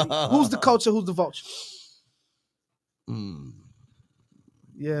Daddy. Who's the culture? Who's the vulture?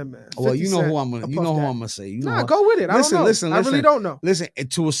 Yeah, man. Well, you know who I'm gonna say. Go with it. Listen. I really don't know. Listen,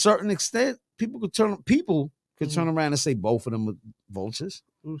 to a certain extent, people could turn around and say both of them are vultures.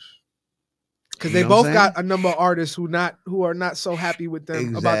 Because they both got a number of artists who are not so happy with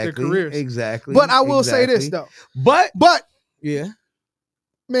them about their careers. Exactly. But I will say this though. But yeah.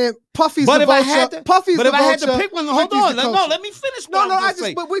 Man, Puffy's the vulture. Puffy's the vulture. But if I had to pick one, hold on. Let me finish. Let me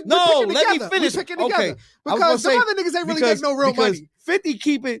pick it together. Because some other niggas ain't really make no real money. 50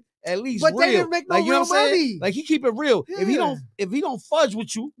 keep it at least real. But they didn't make no real money. Like he keep it real. Yeah. If he don't fudge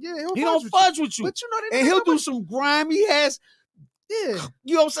with you, he don't fudge with you. But and he'll do some grimy ass. Yeah.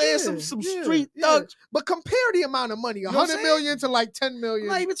 You know what I'm saying? Some street thugs. But compare the amount of money, 100 million to like 10 million.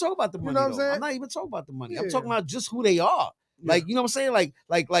 I'm not even talking about the money. You know what I'm saying? I'm not even talking about the money. I'm talking about just who they are. Like, you know what I'm saying?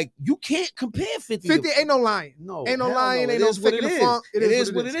 Like you can't compare 50. 50 ain't no lying. No, ain't no lying. No. Ain't no faking the funk. It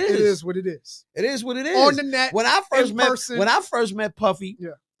is what it is. It is what it is. It is what it is. On the net. When I first met Puffy, yeah.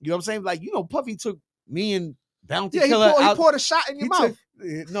 You know what I'm saying? Like, you know, Puffy took me and Bounty yeah, Killer he poured a shot in your mouth.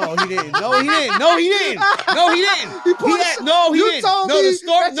 No, he didn't. No, he didn't. No, he didn't. No, he didn't. He didn't. No, the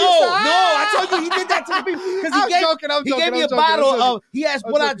story. No, I told you he did that to the people because he gave me a bottle of. He asked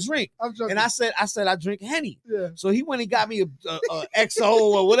what I drink, and I said I drink Henny. Yeah. So he went and got me a XO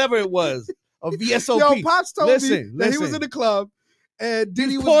or whatever it was, a VSOP. Yo, Pops told me that he was in the club. And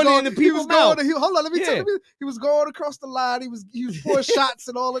Diddy was going into people's mouth. Hold on, let me tell you. He was going across the line. He was pouring shots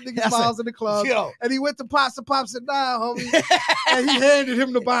in all the niggas' mouths in the club. And he went to Pops, and Pops said, "Nah, homie." And he handed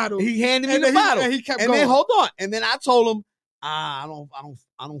him the bottle. And he kept going. And then hold on. And then I told him, I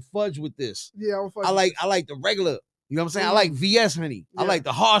don't fudge with this. Yeah, I don't fudge. I like the regular. You know what I'm saying? I like VS Henny. I like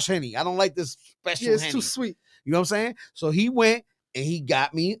the harsh Henny. I don't like this special Henny. Yeah, it's too sweet. You know what I'm saying? So he went and he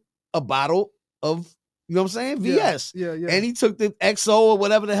got me a bottle of. You know what I'm saying? VS. Yeah. And he took the XO or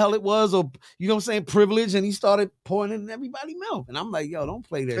whatever the hell it was, or you know what I'm saying, privilege, and he started pouring it in everybody's mouth. And I'm like, yo, don't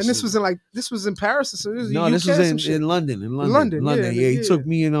play that. And this was in Paris. So this was in London. In London. Yeah. He took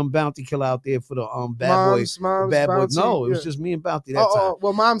me and Bounty Killer out there for the Bad Boys. Bad Boys. No, it was just me and Bounty that time. Oh,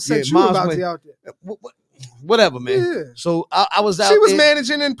 well, Mom sent you Bounty out there. Whatever, man. Yeah. So I was out there. She was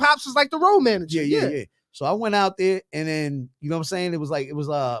managing, and Pops was like the road manager. Yeah. So I went out there, and then you know what I'm saying? It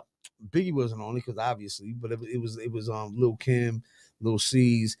was Biggie wasn't on it because obviously, but it was Lil Kim, Lil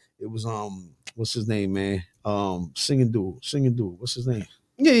C's. It was what's his name, man? Singing dude. What's his name?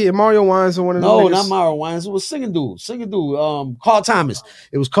 Yeah. Mario Wines or one of them. No, not Mario Wines. It was singing dude. Carl Thomas.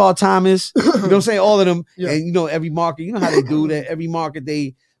 It was Carl Thomas. You know what I'm saying? All of them. Yeah. And you know every market. You know how they do that. Every market,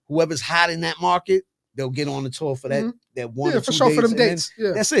 whoever's hot in that market, they'll get on the tour for that. Mm-hmm. That 1 or 2 days. For them dates.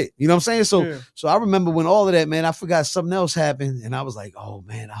 Yeah. That's it. You know what I'm saying? So I remember when all of that, man, I forgot something else happened, and I was like, oh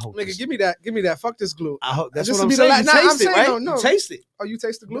man, I hope. Nigga, give me that. Fuck this glue. I hope that's what I'm saying. You taste it, right? No. You taste it. Oh, you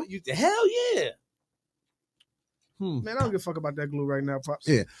taste the glue? Hell yeah. Man, I don't give a fuck about that glue right now, Pops.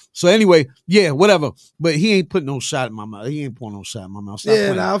 Yeah. So anyway, whatever. But he ain't putting no shot in my mouth. He ain't pouring no shot in my mouth. Stop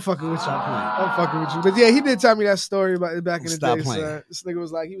playing. I'm fucking with you. I'm fucking with you. But yeah, he did tell me that story about it back in the day. So, this nigga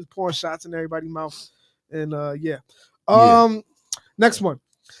was like, he was pouring shots in everybody's mouth. And next one.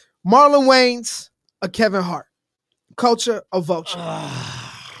 Marlon Wayans or Kevin Hart? Culture or Vulture?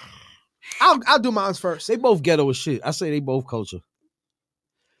 I'll do mine first. They both ghetto as shit. I say they both culture.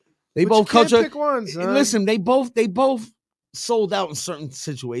 They both culture. Pick one, son. Listen, they both sold out in certain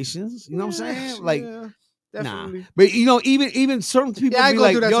situations. You know what I'm saying? Like, definitely. Nah. But you know, even certain people be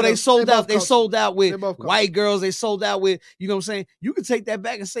like, yo, they sold out. They sold out with white girls. They sold out with, you know what I'm saying? You can take that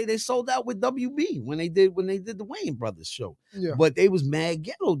back and say they sold out with WB when they did the Wayne Brothers show. Yeah. But they was mad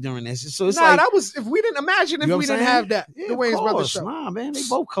ghetto during that shit. So it's like, that was, if we didn't have that, the Wayne Brothers show. Nah, man, they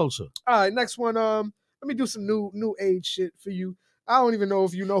both culture. All right, next one. Let me do some new age shit for you. I don't even know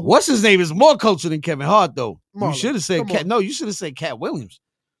if you know who. What's his name is more culture than Kevin Hart, though. Marlon. You should have said Cat. No, you should have said Cat Williams.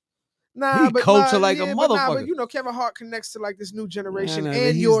 But culture like a motherfucker. But you know, Kevin Hart connects to like this new generation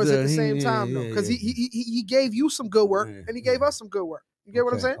and yours at the same time, though, because he gave you some good work and he gave us some good work. You get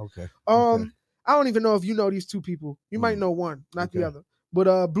what I'm saying? Okay. I don't even know if you know these two people. You might know one, not the other. But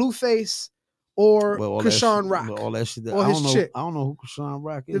Blueface or Krishan Rock. All that shit. Or his chick. I don't know who Krishan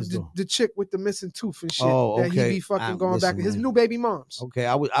Rock is. The chick with the missing tooth and shit that he be fucking going back. His new baby moms. Okay,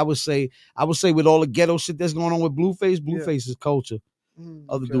 I would say with all the ghetto shit that's going on with Blueface is culture.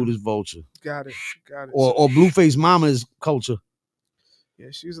 Other dude is Vulture. Got it. Or Blueface mama is culture. Yeah,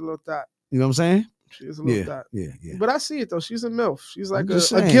 she's a little thot. You know what I'm saying? She's a little thot. Yeah. But I see it though. She's a MILF. She's like a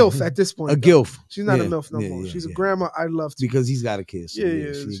gilf at this point. A gilf. She's not a MILF no more. She's a grandma I love to. Because he's got a kid. So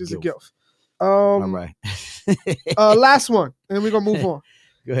she's a gilf. All right. Last one, and then we're gonna move on.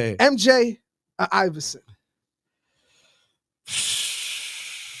 Go ahead. MJ or Iverson?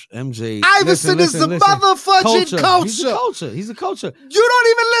 MJ. Iverson is the motherfucking culture. He's a culture. You don't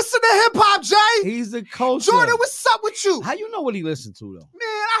even listen to hip hop, Jay. He's the culture. Jordan, what's up with you? How you know what he listened to though? Man,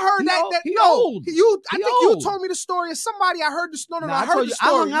 I heard that. He old. I think you told me the story of somebody. I heard this. No, I heard the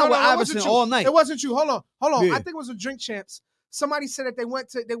story. I hung out with Iverson all night. It wasn't you. Hold on. Yeah. I think it was a Drink Champs. Somebody said that they went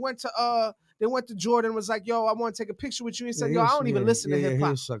to Jordan and was like, yo, I want to take a picture with you. He said, yo, I don't even listen to hip hop.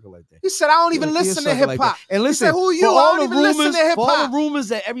 He's a sucker like that. He said, I don't even listen to hip hop. And listen, he said, who are you? I don't even listen to hip hop. For all the rumors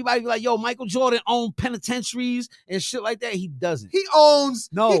that everybody be like, yo, Michael Jordan owned penitentiaries and shit like that, he doesn't. He owns.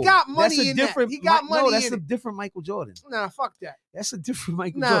 No, he got money in that. He got money in it. No, that's a different Michael Jordan. Nah, fuck that. That's a different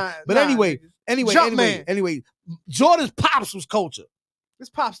Michael Jordan. But anyway, Jordan's pops was culture. His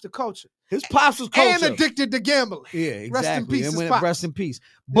pops the culture. His pops was culture. And addicted to gambling. Yeah, exactly. Rest in peace. Rest in peace.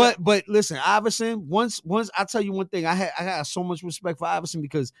 But listen, Iverson, once I tell you one thing, I had so much respect for Iverson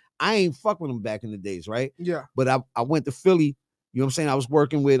because I ain't fuck with him back in the days, right? Yeah. But I went to Philly, you know what I'm saying? I was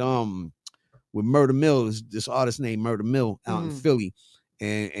working with Murder Mill, this artist named Murder Mill out in Philly,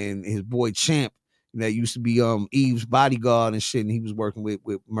 and his boy Champ, that used to be Eve's bodyguard and shit, and he was working with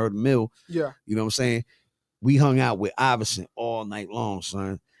Murder Mill. Yeah. You know what I'm saying? We hung out with Iverson all night long,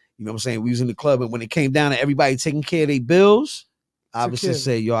 son. You know what I'm saying? We was in the club, and when it came down to everybody taking care of their bills, Iverson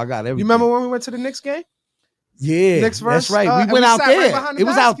said, yo, I got everything. You remember when we went to the Knicks game? Yeah, Next verse, that's right. We went out there. Right it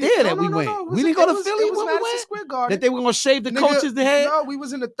was out there that we went. We didn't go to Philly. It was Madison Square Garden. That they were going to shave the coaches' head? No, we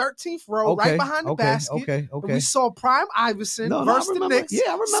was in the 13th row, right behind the basket. Okay. We saw Prime Iverson versus the Knicks. Yeah,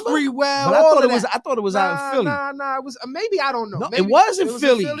 I remember. Sprewell, but I thought it was out in Philly. Nah. It was maybe, I don't know. No, maybe, it was in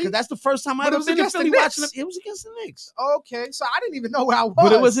Philly because that's the first time I ever been in Philly watching them. It was against the Knicks. Okay, so I didn't even know where I was.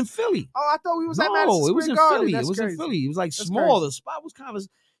 But it was in Philly. Oh, I thought we was at Madison Square Garden. It was in Philly. It was like small. The spot was kind of, you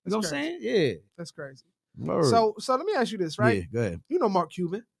know what I'm saying? Yeah. That's crazy. Word. So let me ask you this, right? Yeah, go ahead. You know Mark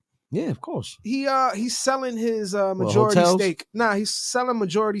Cuban. Yeah, of course. He's selling his majority stake. Nah, he's selling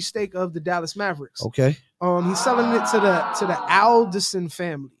majority stake of the Dallas Mavericks. Okay. He's selling it to the Alderson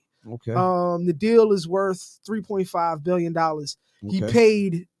family. Okay. The deal is worth $3.5 billion. He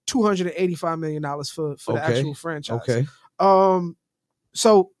paid $285 million for the actual franchise. Okay.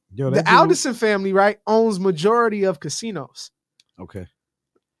 So the Alderson family, right, owns majority of casinos. Okay.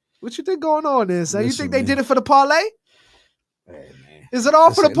 What you think going on is? You think they did it for the parlay? Hey, man. Is it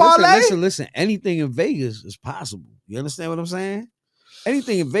all for the parlay? Listen. Anything in Vegas is possible. You understand what I'm saying?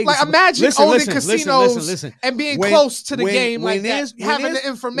 Anything in Vegas. Like imagine owning casinos and being close to the game like that. Having the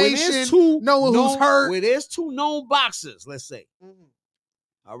information, knowing who's hurt. Where there's two known boxers, let's say.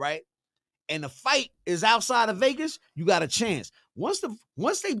 All right? And the fight is outside of Vegas, you got a chance. Once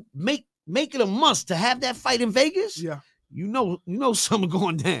they make it a must to have that fight in Vegas, you know something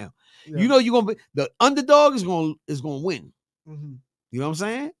going down. Yeah. You know you're gonna be the underdog is gonna win. You know what I'm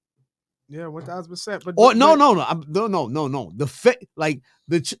saying? Yeah, 1,000%. But no. You know what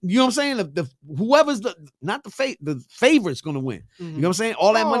I'm saying? The whoever's the favorite's gonna win. You know what I'm saying?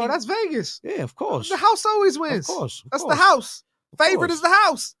 All that money. That's Vegas. Yeah, of course. The house always wins. Of course. That's the house. Favorite is the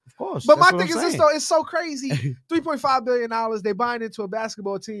house. Of course. But my thing is this though, it's so crazy. $3.5 billion, they buying into a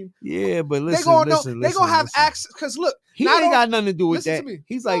basketball team. Yeah, but they're gonna have access because look, he ain't got nothing to do with that.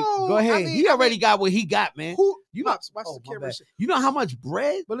 He's like, go ahead. He already got what he got, man. Watch the camera shit. You know how much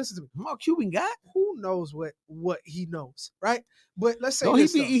bread? But listen to me. Mark Cuban got? Who knows what he knows, right? But let's say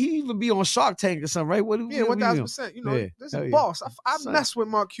he even be on Shark Tank or something, right? 1,000%. You know, this is a boss. I mess with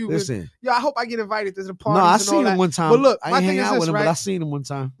Mark Cuban. Listen, I hope I get invited to the parties. No, I seen him one time. But look, I ain't hang out with him, but I seen him one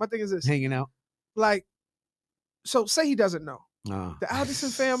time. My thing is this: hanging out. Like, so say he doesn't know. The Alderson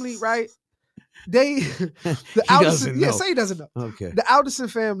family, right? Say he doesn't know. Okay. The Alderson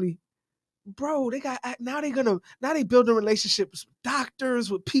family, bro, they building relationships with doctors,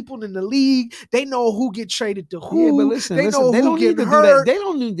 with people in the league. They know who get traded to who. Yeah, but listen, they don't need to do that. They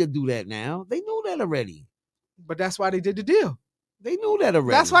don't need to do that now. They knew that already. But that's why they did the deal. They knew that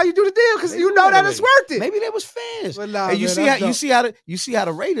already. That's why you do the deal, because you know that it's worth it. Maybe they was fans. But nah, and you man, see how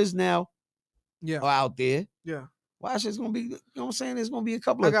the Raiders now are out there. Yeah. Watch, it's gonna be, you know what I'm saying? There's gonna be a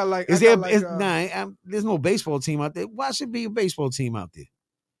couple of there's no baseball team out there. Why should be a baseball team out there?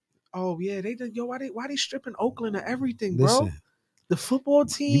 Oh yeah, why they stripping Oakland of everything, bro? Listen, the football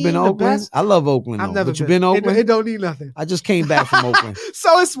team. You been to Oakland? I love Oakland. I've never been. You been to Oakland? It don't need nothing. I just came back from Oakland.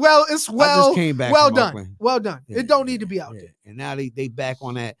 So it's well I just came back well from done. Oakland. Well done. Yeah, it don't need to be out there. And now they back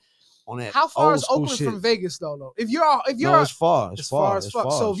on that. How far is old Oakland shit. from Vegas though? If you're no, it's far. It's far as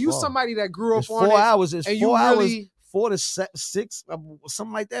fuck. So if you somebody that grew up on 4 hours, it's and 4 hours. Really, 4 to 6,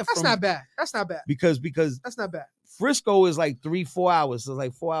 something like that. That's not bad. Because that's not bad. Frisco is like 3-4 hours. So it's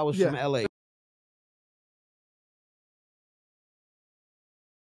like 4 hours from LA.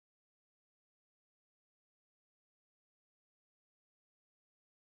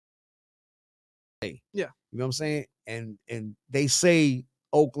 Yeah. You know what I'm saying? And they say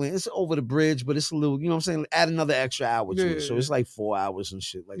Oakland, it's over the bridge, but it's a little, you know what I'm saying? Add another extra hour to it. So it's like 4 hours and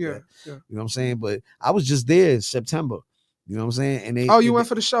shit like that. Yeah. You know what I'm saying? But I was just there in September. You know what I'm saying? And you went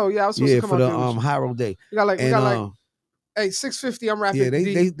for the show. Yeah, I was supposed to come for the Hyro Day. We got like hey, 650. I'm rapping. Yeah,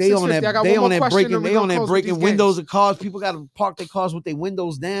 they on that breaking windows of cars. People got to park their cars with their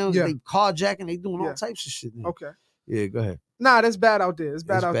windows down. Yeah. They carjacking. They doing all types of shit. Now. Okay. Yeah, go ahead. Nah, that's bad out there. It's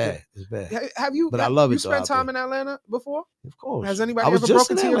bad out there. It's bad. Have you? But I love it. You spent time in Atlanta before? Of course. Has anybody ever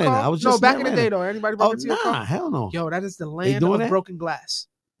broken into your car? No, back in the day though. Anybody broke into your car? Nah, hell no. Yo, that is the land of broken glass.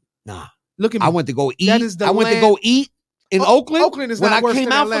 Nah. Look at me. I went to go eat. I went to go eat. In Oakland? Oakland is when not I worse came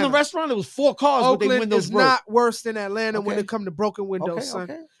than out Atlanta. from the restaurant, it was 4 cars with their Oakland windows is broke. not worse than Atlanta when it comes to broken windows,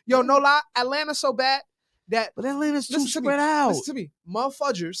 son. Yo, no lie, Atlanta's so bad that. But Atlanta's too spread out. Listen to me,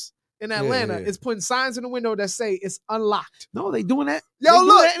 motherfuckers in Atlanta is putting signs in the window that say it's unlocked. No, they doing that. Yo,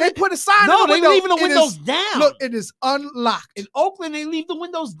 look, they put a sign in the window. No, they leaving the windows down. Look, it is unlocked. In Oakland, they leave the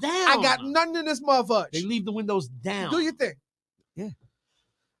windows down. I got nothing in this motherfucker. They leave the windows down. Do your thing. Yeah.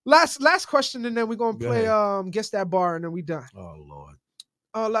 Last question, and then we're gonna play Guess That Bar, and then we done. Oh Lord.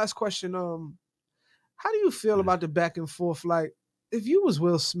 Last question. How do you feel about the back and forth? Like, if you was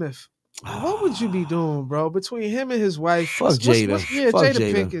Will Smith, what would you be doing, bro? Between him and his wife. Fuck Jada. Fuck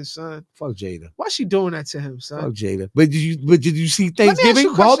Jada Pinkett, son. Fuck Jada. Why she doing that to him, son? Fuck Jada. But did you see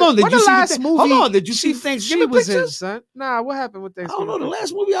Thanksgiving? Hold on. Did you see movie? Hold on. Did you see Thanksgiving was pictures? In, son? Nah, what happened with Thanksgiving? I don't know. The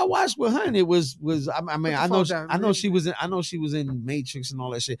last movie I watched with her, and it was. I mean, I know she was in Matrix and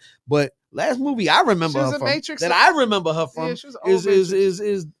all that shit. But last movie I remember her from Matrix that I remember her from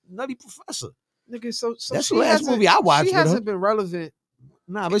is Nutty Professor. Nigga, so that's the last movie I watched. She hasn't been relevant.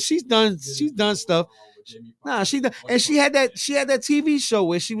 Nah, but she's done stuff. Nah, she done, and she had that TV show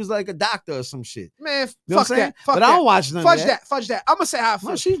where she was like a doctor or some shit. Man, fuck that. But I don't watch none of that. Fudge that. I'm gonna say how I feel.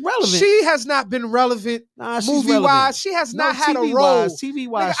 No, she's relevant. She has not been relevant. Movie wise, she has not had a role. TV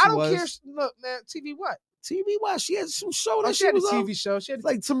wise, I don't care. Look, man, TV what? TV wise, she had some show that she had a TV show. She had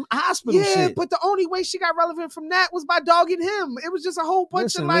like some hospital shit. Yeah, but the only way she got relevant from that was by dogging him. It was just a whole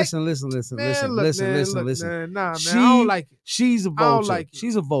bunch of like. Listen. Man, nah, man, I don't like it. She's a vulture. I don't like it.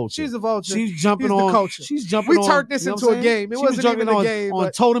 She's a vulture. She's a vulture. She's jumping on. Culture. She's jumping on. We turned this into a game. It wasn't even a game.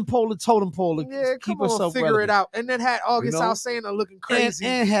 On totem pole to totem pole. Yeah, keep come on, herself figure relevant. it out. And then had August Alsina looking crazy,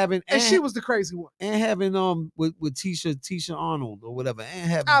 and she was the crazy one. And having with Tisha Arnold or whatever. And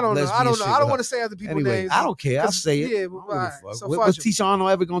having I don't know. I don't want to say other people's names. I don't care. I'll say it. Yeah, right. So what's Tisha Arnold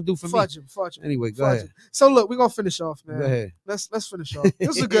ever gonna do for me? Fudge him. Anyway, go ahead. So look, we're gonna finish off, man. Go ahead. Let's finish off. It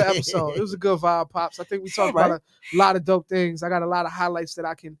was a good episode. It was a good vibe, Pops. I think we talked about a lot of dope things. I got a lot of highlights that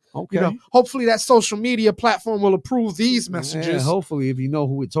I can, hopefully that social media platform will approve these messages. Yeah, hopefully, if you know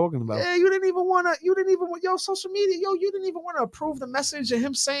who we're talking about. Yeah, you didn't even want social media, you didn't even want to approve the message of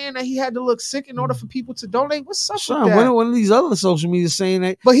him saying that he had to look sick in order for people to donate. What's up with that? One of these other social media saying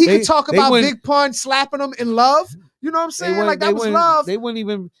that. But he could talk about Big Pun slapping him in love. You know what I'm saying? Like that was love. They wouldn't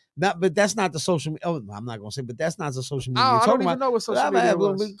even. But that's not the social media. Oh, I'm not gonna say. But that's not the social media. I don't even know what social media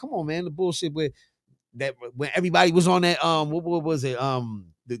was. Come on, man. The bullshit with that when everybody was on that. What was it?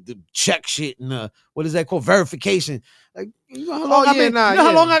 The check shit and what is that called? Verification. Like you know how long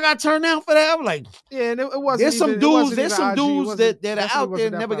how long I got turned down for that? I'm like, yeah, and it wasn't. There's some dudes that are out there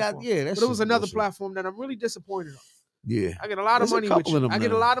never got. Yeah, but it was another platform that I'm really disappointed on. Yeah, I get a lot of money with you. I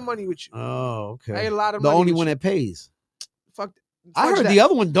get a lot of money with you. Oh, okay. I get a lot of money. The only one that pays. Fuck. I heard the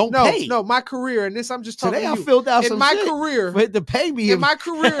other one don't pay. No, my career, and this I'm just talking today. To you. I filled out in my career, but to pay me in my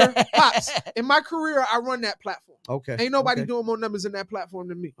career, Pops. In my career, I run that platform. Okay. Ain't nobody doing more numbers in that platform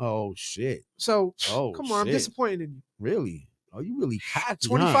than me. Oh shit. So come on, I'm disappointed in you. Really? Oh, you really cocky?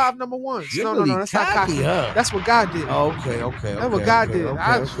 25 number ones. You're no, that's not cocky. That's what God did. Oh, okay. That's what God did.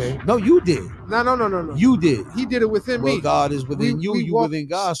 Okay. No, you did. No. You did. He did it within me. God is within you. You within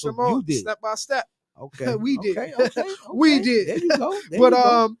God. So you did. Step by step. Okay. We did. Okay. We did. There you go.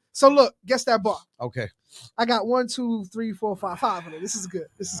 But so look, guess that bar. Okay. I got 1, 2, 3, 4, 5 of them. This is good.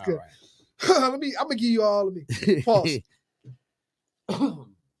 This is good. Right. I'm gonna give you all of me. Pause.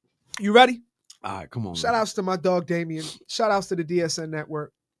 You ready? All right, come on. Shout outs to my dog Damien. Shout outs to the DSN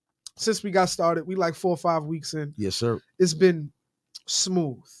network. Since we got started, we like 4 or 5 weeks in. Yes, sir. It's been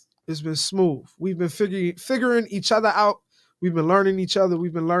smooth. We've been figuring each other out. We've been learning each other.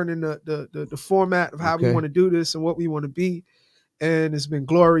 We've been learning the format of how we want to do this and what we want to be. And it's been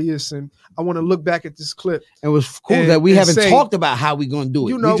glorious. And I want to look back at this clip. It was cool that we haven't talked about how we're gonna do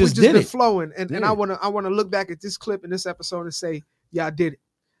it. You know, we just been flowing. And I want to look back at this clip in this episode and say, y'all did it.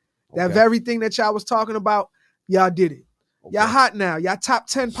 That very thing that y'all was talking about, y'all did it. Okay. Y'all hot now. Y'all top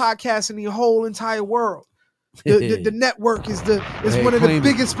 10 podcasts in the whole entire world. The network is one of the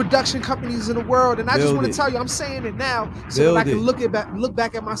biggest production companies in the world. And I just want to tell you, I'm saying it now so that I can look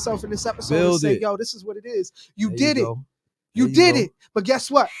back at myself in this episode and say, yo, this is what it is. You did it. You did it. But guess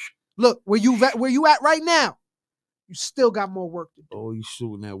what? Look, where you at right now, you still got more work to do. Oh, you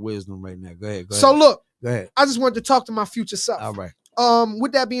shooting that wisdom right now. Go ahead. So look, go ahead. I just wanted to talk to my future self. All right.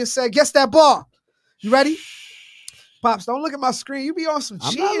 With that being said, guess that bar. You ready? Pops, don't look at my screen. You be on some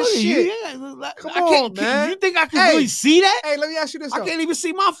cheating shit. Come on, man. You think I can really see that? Hey, let me ask you this. I can't even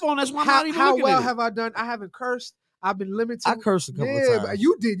see my phone. That's why I'm not even looking at it. How well have I done? I haven't cursed. I've been limited. I cursed a couple of times. But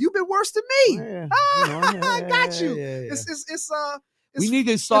you did. You've been worse than me. Yeah. I got you. Yeah. It's We need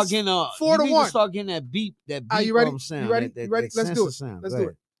to start getting 4 to 1. Start getting that beep. That beep. You ready? Sound. You ready? That, you ready? that Let's do it. sound. Let's do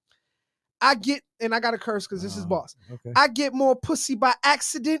it. I get, and I got to curse because this is boss. Okay. I get more pussy by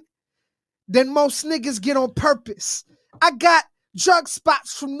accident than most niggas get on purpose. I got drug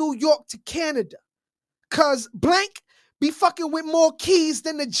spots from New York to Canada. Cause blank be fucking with more keys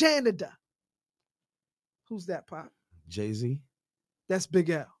than the janitor. Who's that, Pop? Jay-Z. That's Big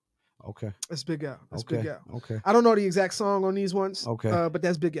L. Okay. That's Big L. That's okay. Big L. Okay. I don't know the exact song on these ones. Okay. But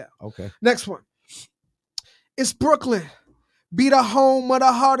that's Big L. Okay. Next one. It's Brooklyn. Be the home of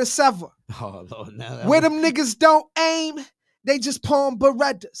the hardest ever. Oh, Lord, where them niggas don't aim, they just palm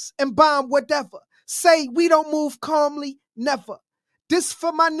Berettas and bomb whatever. Say we don't move calmly, never. This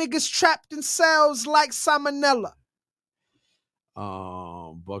for my niggas trapped in cells like salmonella.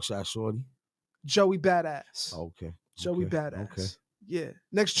 Buckshot Shorty. Joey Badass. Okay. Joey Badass. Okay. Yeah.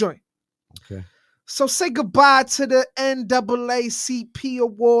 Next joint. Okay. So say goodbye to the NAACP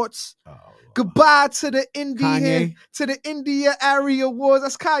awards. Oh, goodbye to the India Area Awards.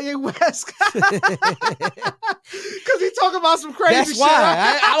 That's Kanye West. Because he talking about some crazy That's shit.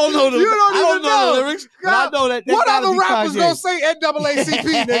 Why. I don't know the the lyrics. But I know that. What other rappers gonna say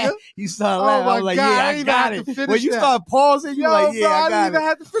NAACP, nigga? You started laughing. I was like, yeah, I got it. When you start pausing, you like, yeah, I got it. I didn't even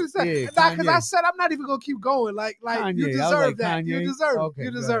have to finish that. Yeah, nah, because I said I'm not even gonna keep going. Like Kanye. you deserve that. Kanye. You deserve it. Okay,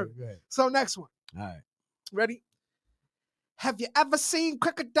 you deserve it. So next one. All right. Ready? Have you ever seen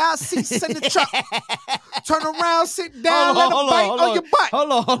crocodile seats in the truck? Turn around, sit down, let them bite on your butt.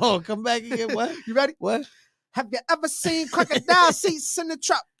 Hold on. Come back again. What? You ready? What? Have you ever seen crocodile seats in the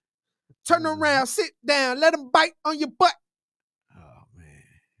truck? Turn around, sit down, let them bite on your butt. Oh, man.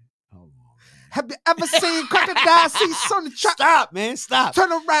 Hold on, man. Have you ever seen crocodile seats on the truck? Stop, man. Stop.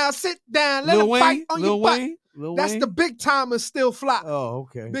 Turn around, sit down, let them bite on your butt. That's the big timers still fly. Oh,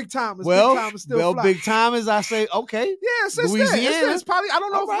 okay. Big timers. Well, big timers still fly. Big timers, I say, okay. Yeah, it's Louisiana. It's probably, I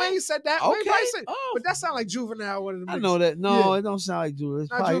don't know if Wayne said that. Okay. Wayne probably said, but that sound like Juvenile. One of them. I know that. No, it don't sound like Juvenile.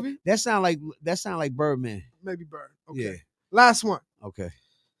 Not Juvie? That sound like Birdman. Maybe Bird. Okay. Yeah. Last one. Okay.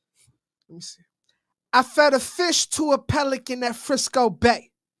 Let me see. I fed a fish to a pelican at Frisco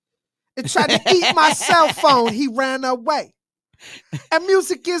Bay. It tried to eat my cell phone. He ran away. And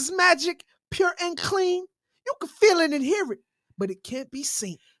music is magic, pure and clean. You can feel it and hear it, but it can't be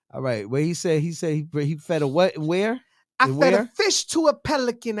seen. All right. Where he said he fed a what and where? I fed a fish to a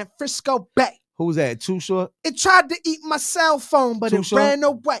pelican at Frisco Bay. Who was that? Too Short? It tried to eat my cell phone, but it ran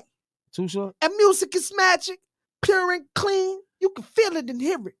away. Too Short? And music is magic, pure and clean. You can feel it and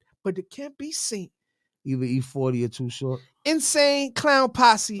hear it, but it can't be seen. Either E40 or Too Short. Insane Clown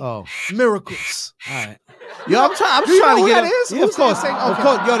Posse. Oh, Miracles. All right. Yo, I'm trying to get it. Yeah, of course. Of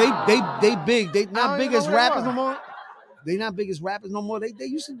course. Yo, they big. They not big as rappers no more. They not big as rappers no more. They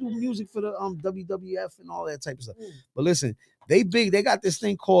used to do music for the WWF and all that type of stuff. But listen, they big. They got this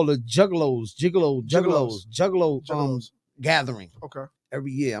thing called the Juggalo gathering. Okay.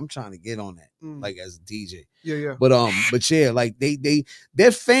 Every year, I'm trying to get on that, like as a DJ. Yeah. But yeah, like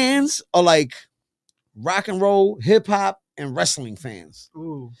their fans are like rock and roll, hip hop, and wrestling fans.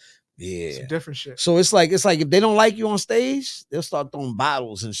 Ooh. Yeah. Some different shit. So it's like if they don't like you on stage, they'll start throwing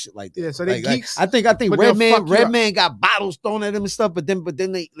bottles and shit like that. Yeah, so they geeks. I think Redman got bottles thrown at him and stuff, but then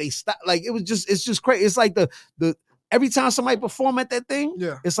they stop. Like it's just crazy. It's like the every time somebody perform at that thing,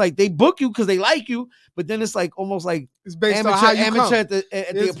 it's like they book you because they like you, but then it's like almost like it's based on how you come. at the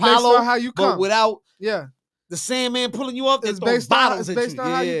Apollo, based on how you come. But without the Sandman pulling you up. It's based on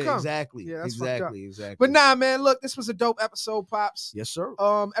how you come. Exactly. Yeah, that's exactly. But nah, man, look, this was a dope episode, Pops. Yes, sir.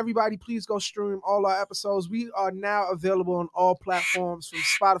 Everybody, please go stream all our episodes. We are now available on all platforms, from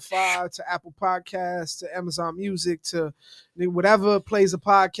Spotify to Apple Podcasts to Amazon Music to whatever plays a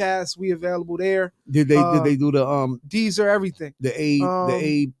podcast. We available there. Did they do the Deezer, everything?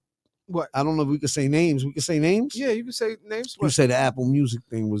 What? I don't know if we can say names. We can say names? Yeah, you can say names. You say the Apple Music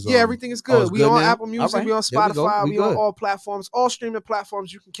thing was everything is good. We on now? Apple Music, right. We on Spotify, we on all platforms, all streaming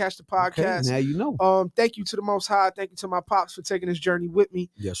platforms. You can catch the podcast. Okay, now you know. Thank you to the Most High. Thank you to my pops for taking this journey with me.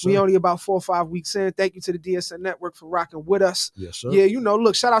 Yes, sir. We only about 4 or 5 weeks in. Thank you to the DSN Network for rocking with us. Yes, sir. Yeah,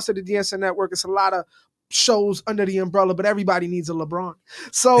 look, shout out to the DSN Network. It's a lot of shows under the umbrella, but everybody needs a LeBron.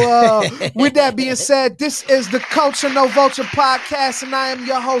 So with that being said, this is the TheCultureNoVulture podcast, and I am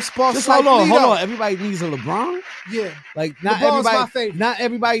your host, BossLife Lito. Hold on. Everybody needs a LeBron? Yeah. Like not LeBron's everybody. my favorite. Not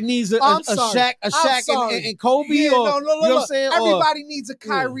everybody needs a Shaq and Kobe. Yeah, or no, you know what I'm saying? Everybody needs a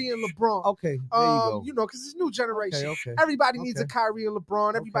Kyrie and LeBron. Okay, there you go. Because it's new generation. Okay. Everybody needs a Kyrie and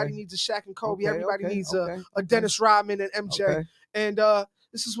LeBron. Everybody needs a Shaq and Kobe. Everybody needs a Dennis Rodman and MJ. And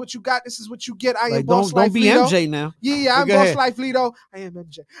this is what you got. This is what you get. I am BossLife Lito. Don't be MJ now. Yeah, I'm BossLife Lito. I am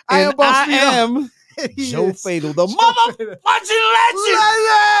MJ. I am BossLife Lito. Joe is. Fatal, the Joe mother Fatal. punching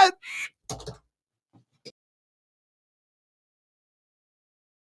legend.